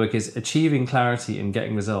subtitle of the book is Achieving Clarity and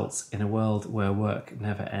Getting Results in a World Where Work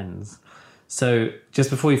Never Ends. So just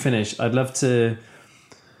before you finish, I'd love to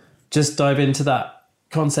just dive into that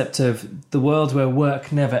concept of the world where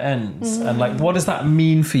work never ends. And like, what does that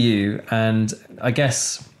mean for you? And I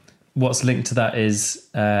guess what's linked to that is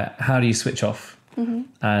how do you switch off?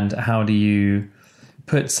 And how do you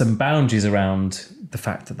put some boundaries around the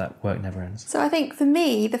fact that work never ends? So I think for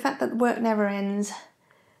me, the fact that work never ends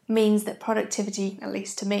means that productivity, at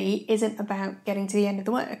least to me, isn't about getting to the end of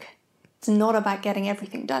the work. It's not about getting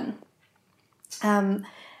everything done.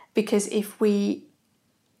 Because if we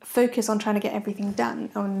focus on trying to get everything done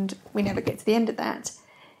and we never get to the end of that,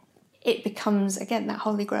 it becomes, again, that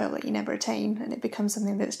holy grail that you never attain, and it becomes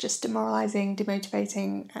something that's just demoralising,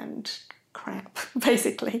 demotivating and crap,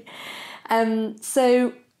 basically.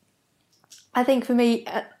 So I think for me,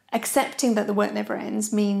 accepting that the work never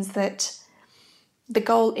ends means that the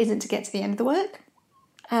goal isn't to get to the end of the work,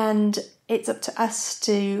 and it's up to us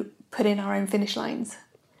to put in our own finish lines.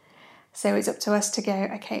 So it's up to us to go,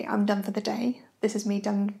 okay, I'm done for the day. This is me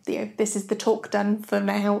done. This is the talk done for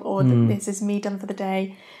now, or this is me done for the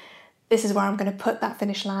day. This is where I'm going to put that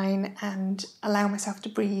finish line and allow myself to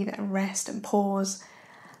breathe and rest and pause.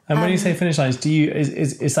 And when you say finish lines,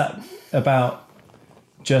 is that about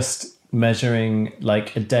just measuring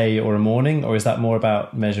like a day or a morning, or is that more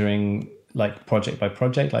about measuring like project by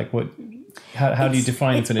project? Like what? How do you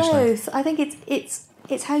define finish lines? Both. I think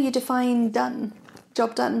it's how you define done,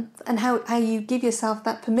 job done, and how you give yourself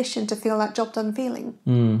that permission to feel that job done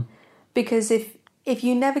feeling. Because if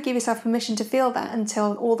you never give yourself permission to feel that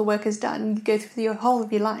until all the work is done, you go through your whole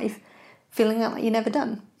of your life feeling like you're never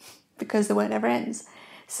done because the work never ends.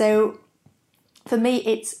 So for me,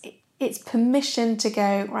 it's permission to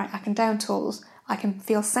go, right, I can down tools, I can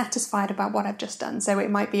feel satisfied about what I've just done. So it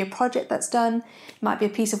might be a project that's done, it might be a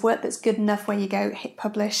piece of work that's good enough where you go hit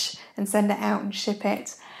publish and send it out and ship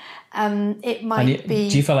it. It might be...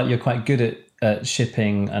 Do you feel like you're quite good at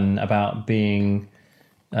shipping and about being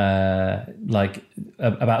about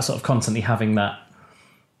sort of constantly having that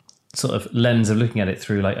sort of lens of looking at it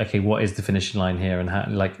through like, okay, what is the finishing line here, and how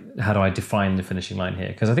do I define the finishing line here?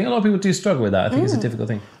 Because I think a lot of people do struggle with that. I think it's a difficult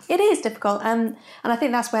thing. It is difficult, and I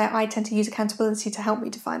think that's where I tend to use accountability to help me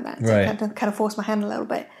define that, to kind of force my hand a little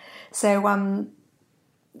bit. So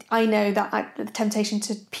I know that the temptation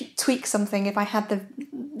to tweak something, if I had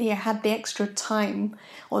the extra time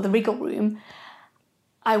or the wriggle room,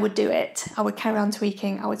 I would do it. I would carry on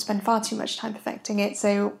tweaking. I would spend far too much time perfecting it.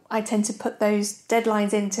 So I tend to put those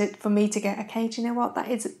deadlines for me to go, okay, do you know what? That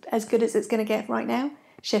is as good as it's going to get right now.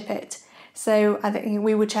 Ship it. So I think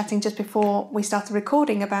we were chatting just before we started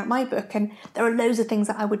recording about my book, and there are loads of things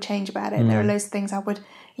that I would change about it. There are loads of things I would,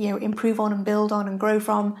 improve on and build on and grow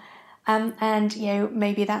from. And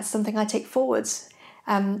maybe that's something I take forwards.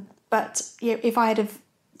 But if I had have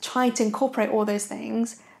tried to incorporate all those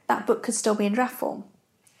things, that book could still be in draft form.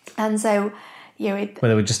 And so, well,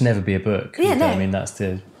 there would just never be a book. Yeah, no. I mean, that's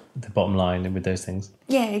the bottom line with those things.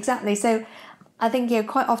 Yeah, exactly. So I think,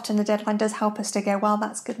 quite often the deadline does help us to go, well,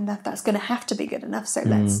 that's good enough. That's going to have to be good enough. So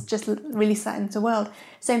let's just release that into the world.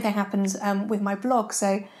 Same thing happens with my blog.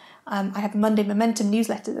 So I have a Monday Momentum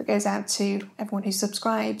newsletter that goes out to everyone who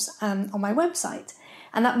subscribes on my website.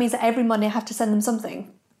 And that means that every Monday I have to send them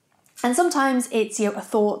something. And sometimes it's a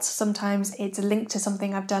thought, sometimes it's a link to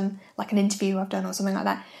something I've done, like an interview I've done or something like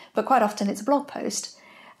that. But quite often it's a blog post.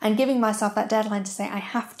 And giving myself that deadline to say I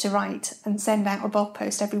have to write and send out a blog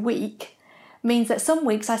post every week means that some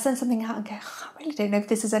weeks I send something out and go, I really don't know if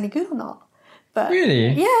this is any good or not. But really?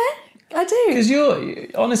 Yeah, I do. Because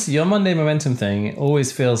honestly, your Monday Momentum thing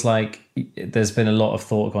always feels like there's been a lot of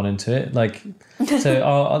thought gone into it. Like, so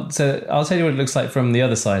I'll tell you what it looks like from the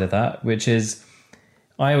other side of that, which is,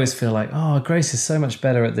 I always feel like, Grace is so much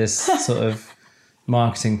better at this sort of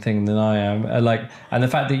marketing thing than I am. And the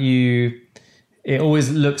fact that it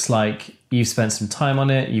always looks like you've spent some time on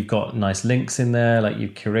it. You've got nice links in there. Like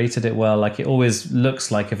you've curated it well. Like it always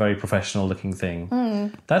looks like a very professional looking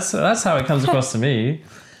thing. That's how it comes across to me.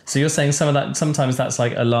 So you're saying sometimes that's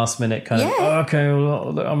like a last minute kind of, okay,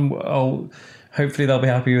 well, hopefully they'll be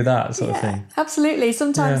happy with that sort of thing. Absolutely.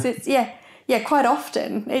 Sometimes it's, quite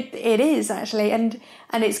often it is actually. And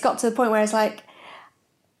it's got to the point where it's like,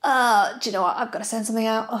 do you know what? I've got to send something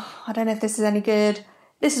out. I don't know if this is any good.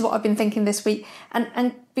 This is what I've been thinking this week.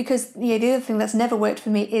 And because, the other thing that's never worked for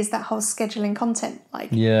me is that whole scheduling content.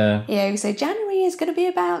 So January is going to be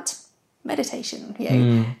about meditation.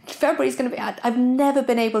 February is going to be, I've never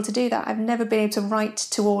been able to do that. I've never been able to write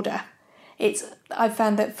to order. I've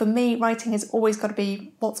found that for me, writing has always got to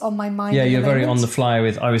be what's on my mind. Yeah, you're very on the fly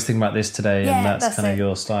with, I was thinking about this today, and that's kind of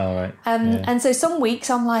your style, right? And so some weeks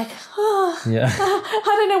I'm like, I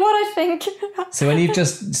don't know what I think. So when you've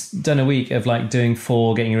just done a week of like doing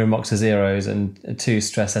 4, getting your inbox to zeros, and 2,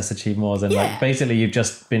 stress less, achieve more, then like basically you've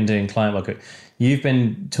just been doing client work. You've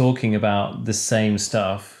been talking about the same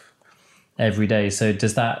stuff every day. So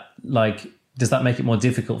does that make it more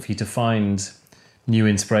difficult for you to find new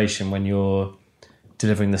inspiration when you're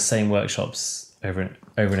delivering the same workshops over and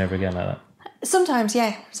over again like that? Sometimes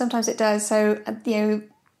it does. So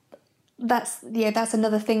that's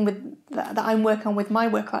another thing with that I'm working on with my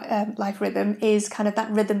work life rhythm, is kind of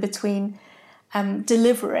that rhythm between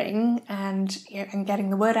delivering and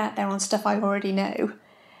getting the word out there on stuff I already know,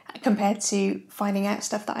 compared to finding out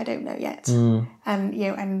stuff that I don't know yet.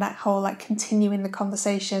 And that whole like continuing the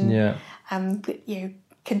conversation,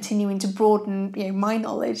 continuing to broaden my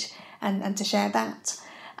knowledge and to share that.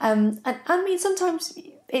 And I mean, sometimes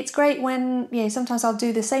it's great when sometimes I'll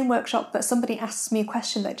do the same workshop, but somebody asks me a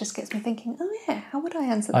question that just gets me thinking, how would I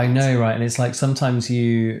answer that? I know, right? And it's like sometimes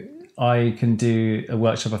I can do a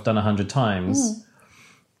workshop I've done 100 times,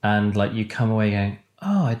 and like you come away going,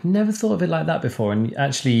 I'd never thought of it like that before, and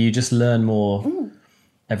actually you just learn more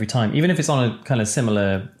every time, even if it's on a kind of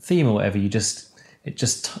similar theme or whatever. It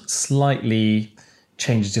just slightly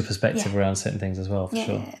changes your perspective around certain things as well, for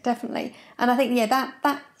sure. Yeah, definitely. And I think,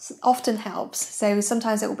 that often helps. So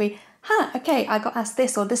sometimes it will be, okay, I got asked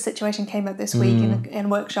this, or this situation came up this week in a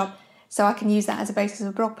workshop, so I can use that as a basis of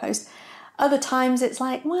a blog post. Other times it's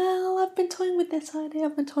like, well, I've been toying with this idea,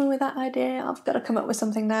 I've been toying with that idea, I've got to come up with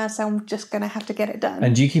something now, so I'm just going to have to get it done.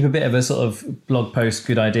 And do you keep a bit of a sort of blog post,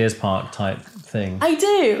 good ideas park type thing? I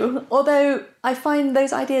do, although I find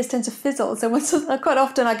those ideas tend to fizzle. So quite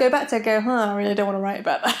often I go back to I really don't want to write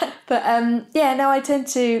about that. But I tend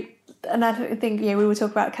to and I think we were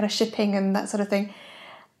talking about kind of shipping and that sort of thing.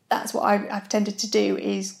 That's what I've tended to do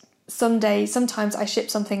is sometimes I ship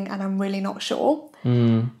something and I'm really not sure.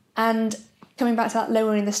 And coming back to that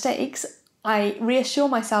lowering the stakes, I reassure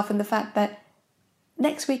myself in the fact that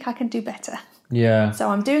next week I can do better. Yeah. So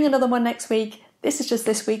I'm doing another one next week. This is just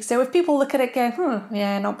this week. So if people look at it and go,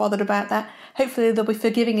 yeah, not bothered about that, hopefully they'll be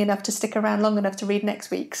forgiving enough to stick around long enough to read next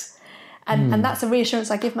week's. And that's a reassurance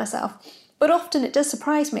I give myself. But often it does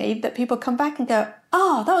surprise me that people come back and go,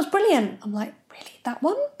 oh, that was brilliant. I'm like, really, that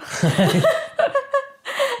one?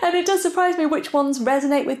 And it does surprise me which ones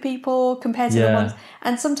resonate with people compared to the ones.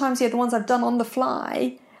 And sometimes, the ones I've done on the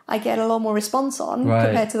fly, I get a lot more response on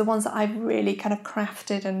compared to the ones that I've really kind of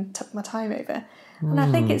crafted and took my time over. And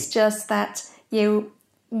I think it's just that,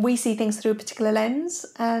 we see things through a particular lens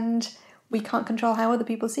and we can't control how other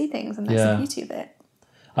people see things. And that's the beauty of it.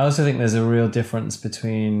 I also think there's a real difference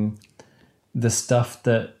between the stuff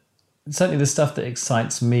that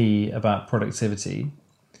excites me about productivity.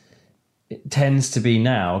 It tends to be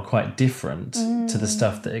now quite different to the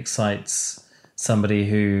stuff that excites somebody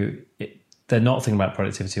who they're not thinking about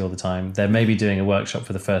productivity all the time. They're maybe doing a workshop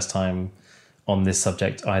for the first time on this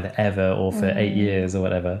subject either ever or for 8 years or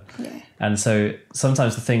whatever. Yeah. And so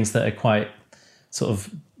sometimes the things that are quite sort of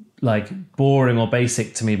like boring or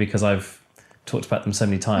basic to me because I've talked about them so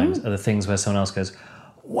many times are the things where someone else goes,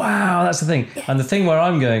 wow, that's the thing. Yes. And the thing where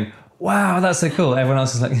I'm going, wow, that's so cool. Everyone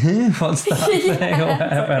else is like, what's that thing? Or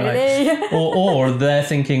whatever. Really? Or they're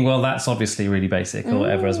thinking, well, that's obviously really basic or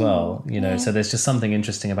whatever as well. So there's just something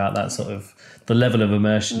interesting about that sort of the level of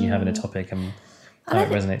immersion you have in a topic and how it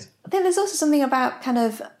resonates. I think there's also something about kind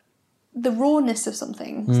of the rawness of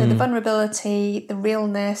something. So the vulnerability, the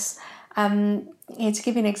realness. To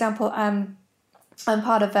give you an example, I'm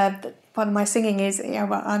part of my singing is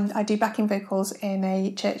I do backing vocals in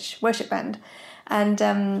a church worship band,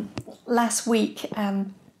 and last week my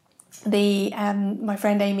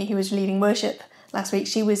friend Amy, who was leading worship last week,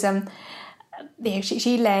 she was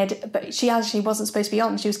she led, but she actually wasn't supposed to be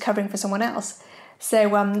on. She was covering for someone else,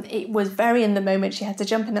 so it was very in the moment. She had to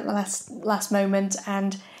jump in at the last moment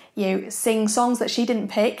and sing songs that she didn't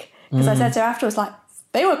pick, because I said to her afterwards, like,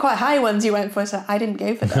 they were quite high ones you went for, so I didn't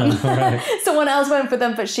go for them. Someone else went for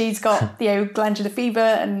them, but she's got, glandular fever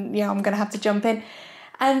and, I'm going to have to jump in.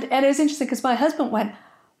 And it was interesting because my husband went,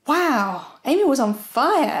 wow, Amy was on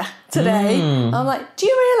fire today. I'm like, do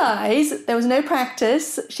you realise there was no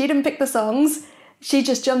practice? She didn't pick the songs. She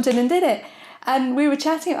just jumped in and did it. And we were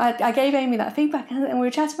chatting, I gave Amy that feedback and we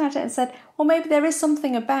were chatting about it and said, well, maybe there is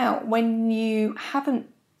something about when you haven't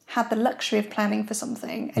had the luxury of planning for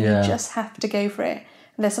something and you just have to go for it.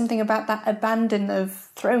 And there's something about that abandon of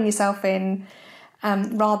throwing yourself in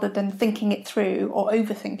rather than thinking it through or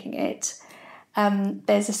overthinking it.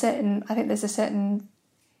 There's a certain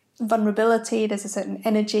vulnerability, there's a certain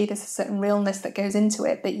energy, there's a certain realness that goes into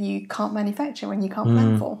it that you can't manufacture and you can't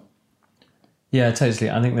plan for. Yeah, totally.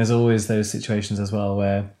 I think there's always those situations as well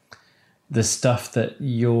where the stuff that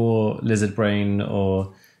your lizard brain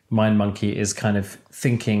or mind monkey is kind of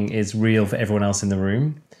thinking is real for everyone else in the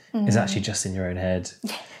room is actually just in your own head.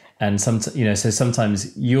 And so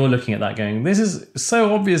sometimes you're looking at that going, this is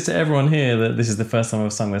so obvious to everyone here that this is the first time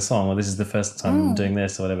I've sung this song, or this is the first time I'm doing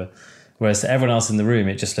this or whatever. Whereas to everyone else in the room,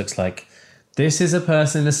 it just looks like this is a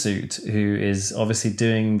person in a suit who is obviously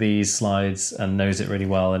doing these slides and knows it really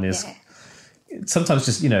well and is sometimes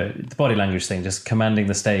just, the body language thing, just commanding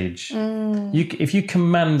the stage. If you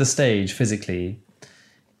command the stage physically,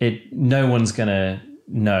 no one's going to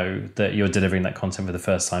know that you're delivering that content for the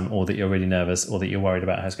first time, or that you're really nervous, or that you're worried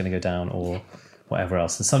about how it's going to go down, or whatever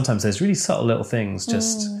else. And sometimes there's really subtle little things,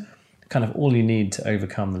 just kind of all you need to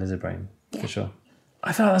overcome the lizard brain, for sure.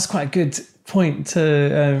 I feel like that's quite a good point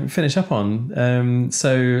to finish up on.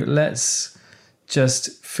 So let's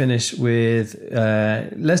just finish with,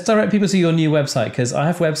 let's direct people to your new website, because I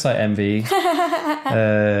have website envy,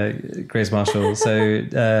 Grace Marshall. So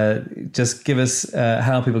just give us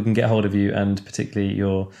how people can get hold of you, and particularly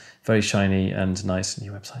your very shiny and nice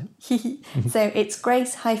new website. So it's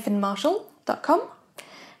grace-marshall.com.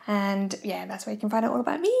 And that's where you can find out all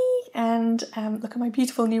about me and look at my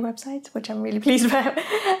beautiful new website, which I'm really pleased about.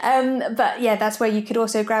 But that's where you could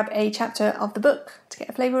also grab a chapter of the book to get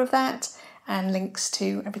a flavour of that, and links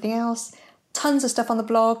to everything else. Tons of stuff on the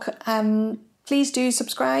blog. Please do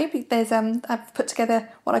subscribe. There's I've put together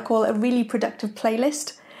what I call a really productive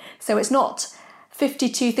playlist. So it's not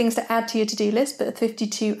 52 things to add to your to-do list, but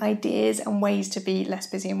 52 ideas and ways to be less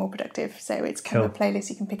busy and more productive. So it's kind of a playlist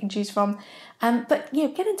you can pick and choose from. But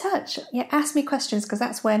get in touch. Ask me questions, because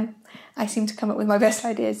that's when I seem to come up with my best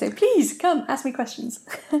ideas. So please come ask me questions.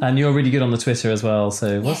 And you're really good on the Twitter as well.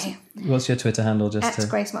 So what's your Twitter handle? Just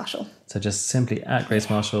Grace Marshall. So just simply at Grace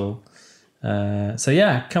Marshall. Come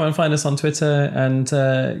and find us on Twitter. And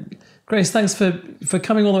Grace, thanks for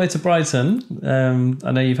coming all the way to Brighton.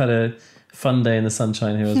 I know you've had a fun day in the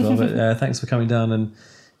sunshine here as well, but thanks for coming down and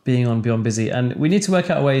being on Beyond Busy. And we need to work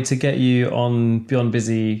out a way to get you on Beyond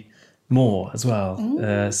Busy more as well.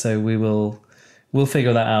 So we'll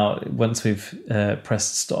figure that out once we've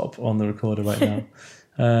pressed stop on the recorder right now.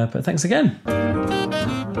 But thanks again.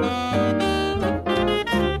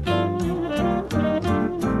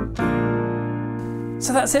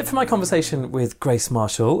 So that's it for my conversation with Grace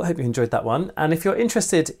Marshall. I hope you enjoyed that one. And if you're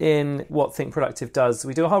interested in what Think Productive does,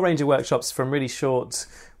 we do a whole range of workshops from really short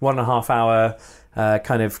 1.5 hour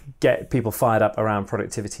kind of get people fired up around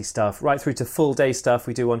productivity stuff, right through to full day stuff.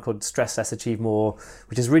 We do one called Stress Less, Achieve More,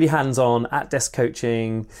 which is really hands-on, at-desk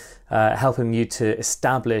coaching, helping you to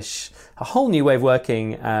establish a whole new way of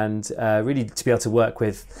working and really to be able to work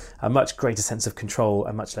with a much greater sense of control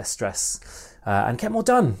and much less stress. And get more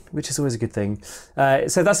done, which is always a good thing.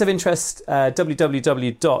 So that's of interest,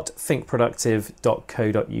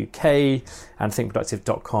 www.thinkproductive.co.uk, and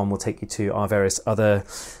thinkproductive.com will take you to our various other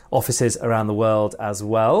offices around the world as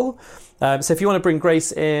well. So if you want to bring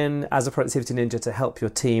Grace in as a productivity ninja to help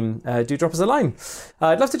your team, do drop us a line.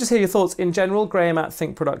 I'd love to just hear your thoughts in general. Graham at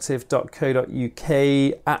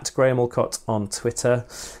thinkproductive.co.uk, at Graham Alcott on Twitter.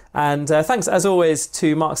 And thanks, as always,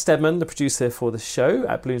 to Mark Steadman, the producer for the show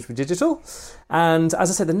at Bloomsbury Digital. And as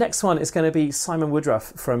I said, the next one is going to be Simon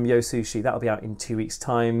Woodruff from Yo Sushi. That'll be out in 2 weeks'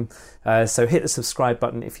 time. So hit the subscribe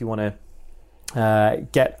button if you want to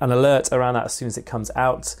get an alert around that as soon as it comes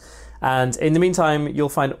out. And in the meantime, you'll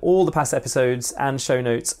find all the past episodes and show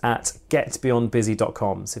notes at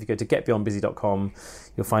getbeyondbusy.com. So if you go to getbeyondbusy.com,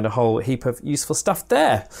 you'll find a whole heap of useful stuff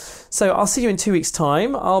there. So I'll see you in 2 weeks'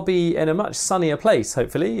 time. I'll be in a much sunnier place,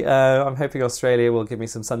 hopefully. I'm hoping Australia will give me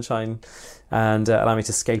some sunshine and allow me to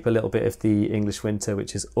escape a little bit of the English winter,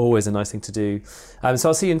 which is always a nice thing to do. So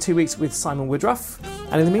I'll see you in 2 weeks with Simon Woodruff.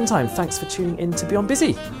 And in the meantime, thanks for tuning in to Beyond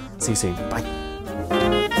Busy. See you soon. Bye.